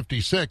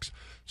 $4.56.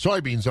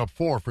 Soybeans up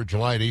 4 for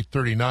July at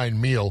 $8.39.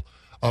 Meal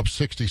up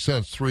 60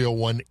 cents,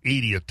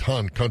 $301.80 a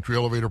ton. Country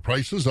elevator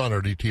prices on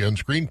our DTN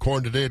screen.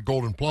 Corn today at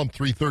Golden Plum,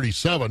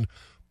 $3.37.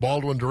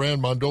 Baldwin,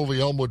 Durand, Mondovi,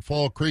 Elmwood,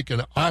 Fall Creek,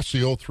 and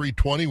Osseo,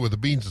 $3.20 with the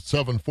beans at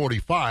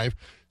 $7.45.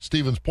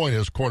 Stevens Point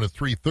has corn at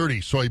 $3.30.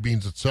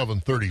 Soybeans at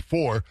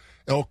 $7.34.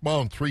 Elk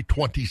Mound,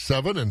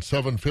 $3.27 and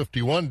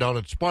 $7.51. Down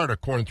at Sparta,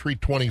 corn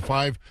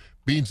 $3.25.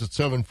 Beans at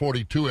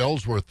 $7.42.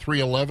 Ellsworth,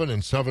 $3.11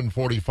 and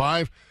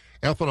 $7.45.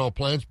 Ethanol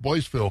plants,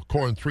 Boyceville,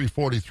 corn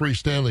 $3.43,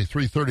 Stanley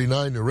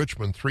 $3.39, New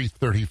Richmond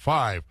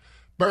 $3.35.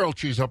 Barrel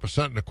cheese up 1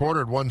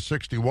 1/4 at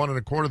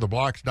 $1.61 1/4. The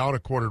blocks down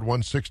 1/4 at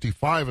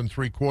 $1.65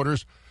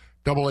 3/4.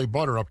 Double A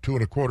butter up 2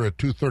 1/4 at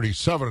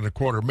 $2.37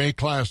 1/4. May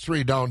Class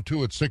 3 down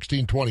 2 at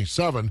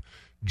 $16.27.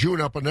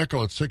 June up a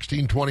nickel at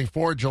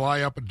 $16.24.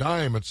 July up a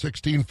dime at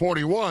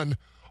 $16.41.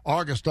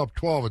 August up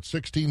 12 at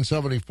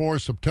 $16.74.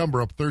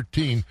 September up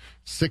 13,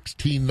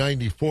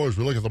 $16.94. As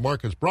we look at the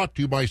markets, brought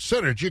to you by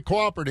Synergy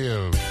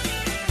Cooperative.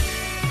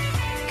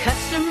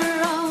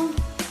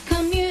 Customer-owned,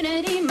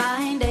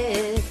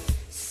 community-minded,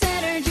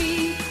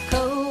 Synergy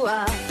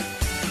Co-op.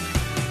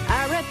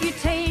 Our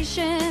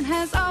reputation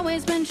has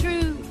always been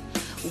true.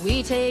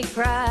 We take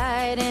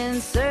pride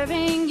in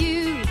serving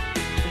you.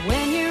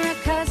 When you're a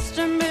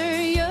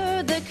customer,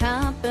 you're the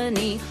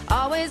company.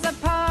 Always a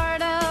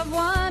part of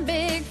one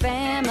big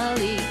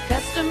family.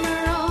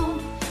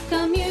 Customer-owned,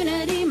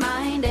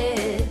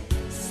 community-minded,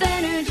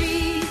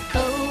 Synergy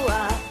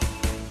Co-op.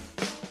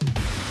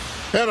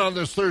 And on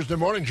this Thursday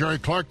morning, Jerry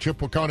Clark,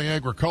 Chippewa County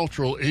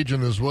Agricultural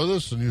Agent, is with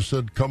us. And you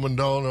said coming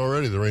down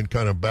already. The rain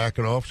kind of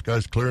backing off.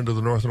 Skies clearing to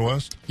the north and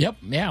west? Yep.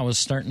 Yeah, it was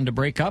starting to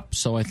break up.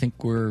 So I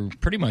think we're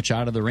pretty much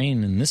out of the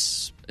rain in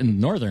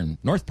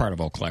north part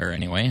of Eau Claire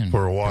anyway. And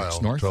for a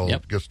while. North. Until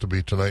Yep. it gets to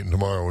be tonight and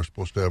tomorrow. We're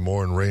supposed to have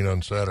more and rain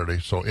on Saturday.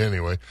 So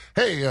anyway.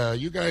 Hey,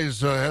 you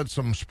guys had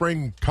some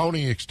spring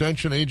county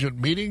extension agent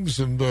meetings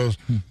and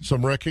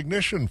some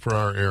recognition for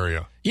our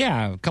area.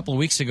 Yeah, a couple of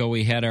weeks ago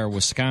we had our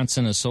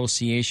Wisconsin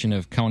Association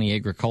of County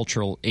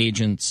Agricultural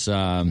Agents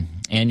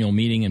annual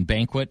meeting and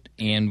banquet,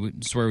 and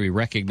it's where we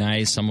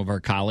recognize some of our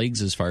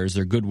colleagues as far as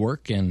their good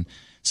work. And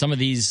some of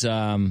these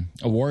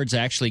awards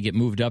actually get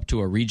moved up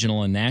to a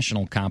regional and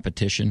national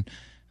competition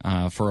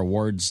for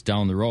awards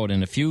down the road.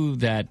 And a few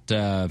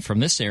that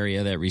from this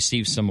area that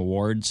received some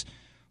awards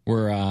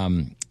were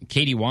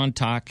Katie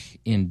Wantock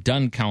in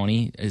Dunn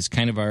County is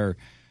kind of our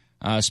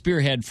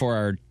spearhead for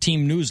our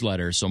team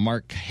newsletter. So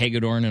Mark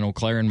Hagedorn and Eau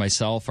Claire and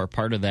myself are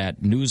part of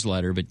that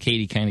newsletter, but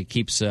Katie kind of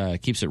keeps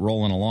it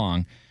rolling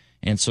along.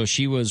 And so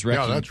she was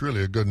Yeah, that's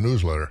really a good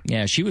newsletter.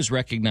 Yeah, she was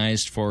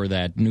recognized for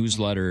that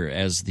newsletter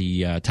as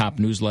the top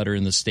newsletter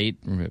in the state,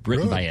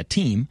 written by a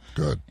team.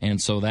 Good.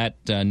 And so that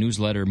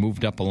newsletter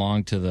moved up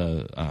along to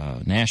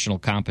the national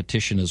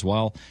competition as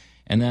well.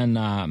 And then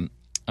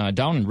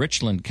down in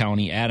Richland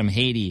County, Adam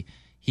Haiti,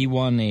 he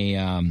won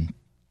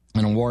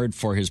an award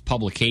for his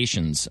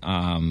publications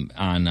on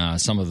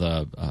some of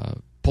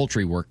the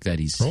poultry work that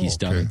he's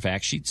done in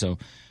Fact Sheet. So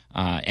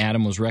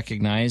Adam was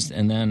recognized.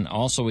 And then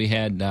also we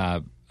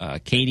had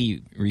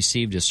Katie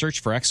received a Search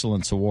for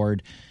Excellence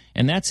Award,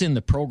 and that's in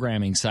the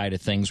programming side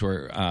of things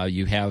where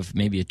you have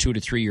maybe a 2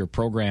 to 3 year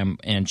program,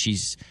 and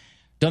she's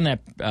done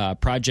that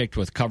project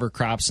with cover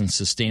crops and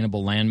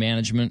sustainable land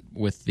management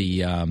with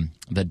the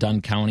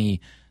Dunn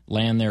County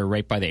land there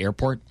right by the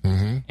airport.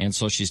 Mm-hmm. And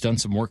so she's done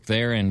some work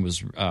there and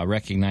was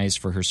recognized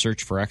for her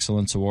Search for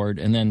Excellence Award.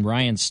 And then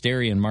Ryan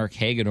Sterry and Mark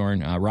Hagedorn,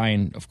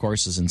 Ryan, of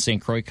course, is in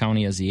St. Croix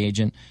County as the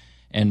agent,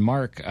 and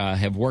Mark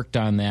have worked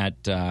on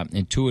that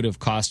intuitive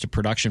cost of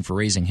production for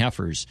raising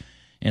heifers.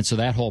 And so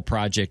that whole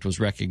project was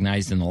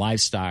recognized in the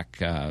livestock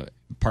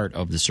part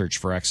of the Search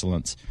for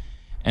Excellence.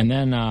 And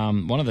then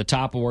one of the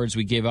top awards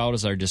we gave out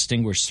is our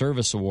Distinguished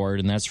Service Award,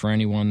 and that's for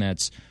anyone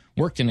that's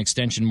worked in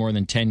extension more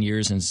than 10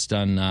 years and has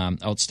done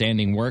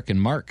outstanding work. And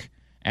Mark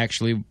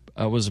actually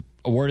was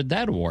awarded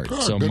that award. Oh,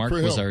 so Mark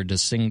was our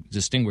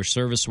Distinguished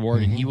Service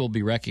Award, and he will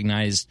be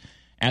recognized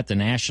at the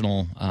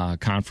national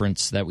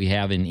conference that we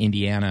have in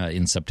Indiana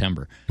in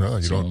September. No,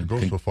 you don't have to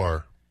go so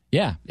far.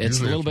 Yeah, it's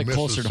Usually a little bit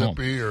closer to home.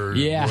 Or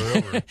yeah,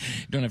 wherever.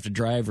 don't have to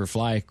drive or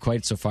fly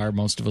quite so far.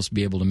 Most of us will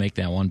be able to make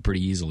that one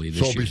pretty easily this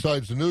So year.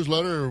 besides the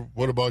newsletter,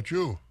 what about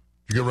you?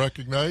 Did you get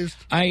recognized?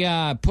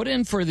 I put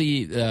in for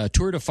the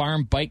Tour de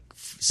Farm bike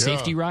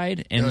safety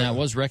ride, and that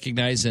was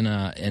recognized in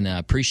an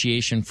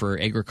appreciation for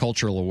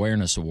Agricultural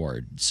Awareness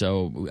Award.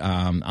 So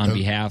on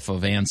behalf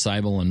of Ann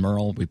Seibel and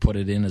Merle, I put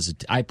it in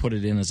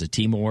as a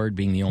team award,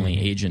 being the only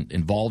agent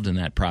involved in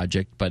that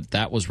project. But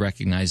that was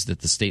recognized at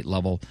the state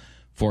level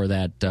for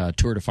that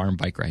Tour de Farm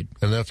bike ride.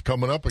 And that's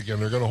coming up again.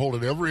 They're going to hold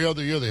it every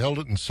other year. They held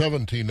it in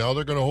 17. Now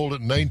they're going to hold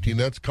it in 19.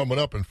 That's coming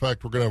up. In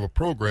fact, we're going to have a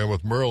program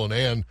with Merle and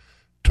Ann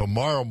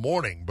tomorrow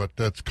morning, but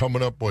that's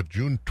coming up,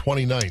 June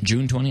 29th?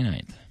 June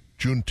 29th.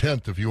 June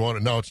 10th, if you want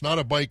it. Now, it's not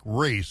a bike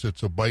race.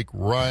 It's a bike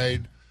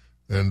ride.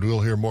 and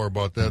we'll hear more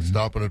about that.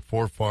 Stopping at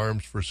 4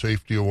 farms for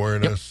safety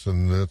awareness,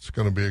 and it's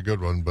going to be a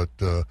good one. But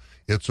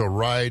it's a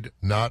ride,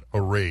 not a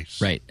race.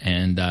 Right,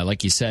 and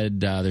like you said,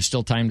 there's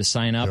still time to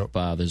sign up.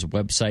 There's a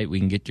website. We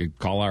can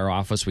call our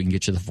office. We can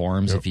get you the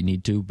forms if you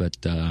need to, but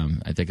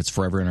I think it's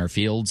Forever in Our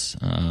Fields.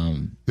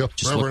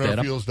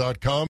 ForeverinOurFields.com.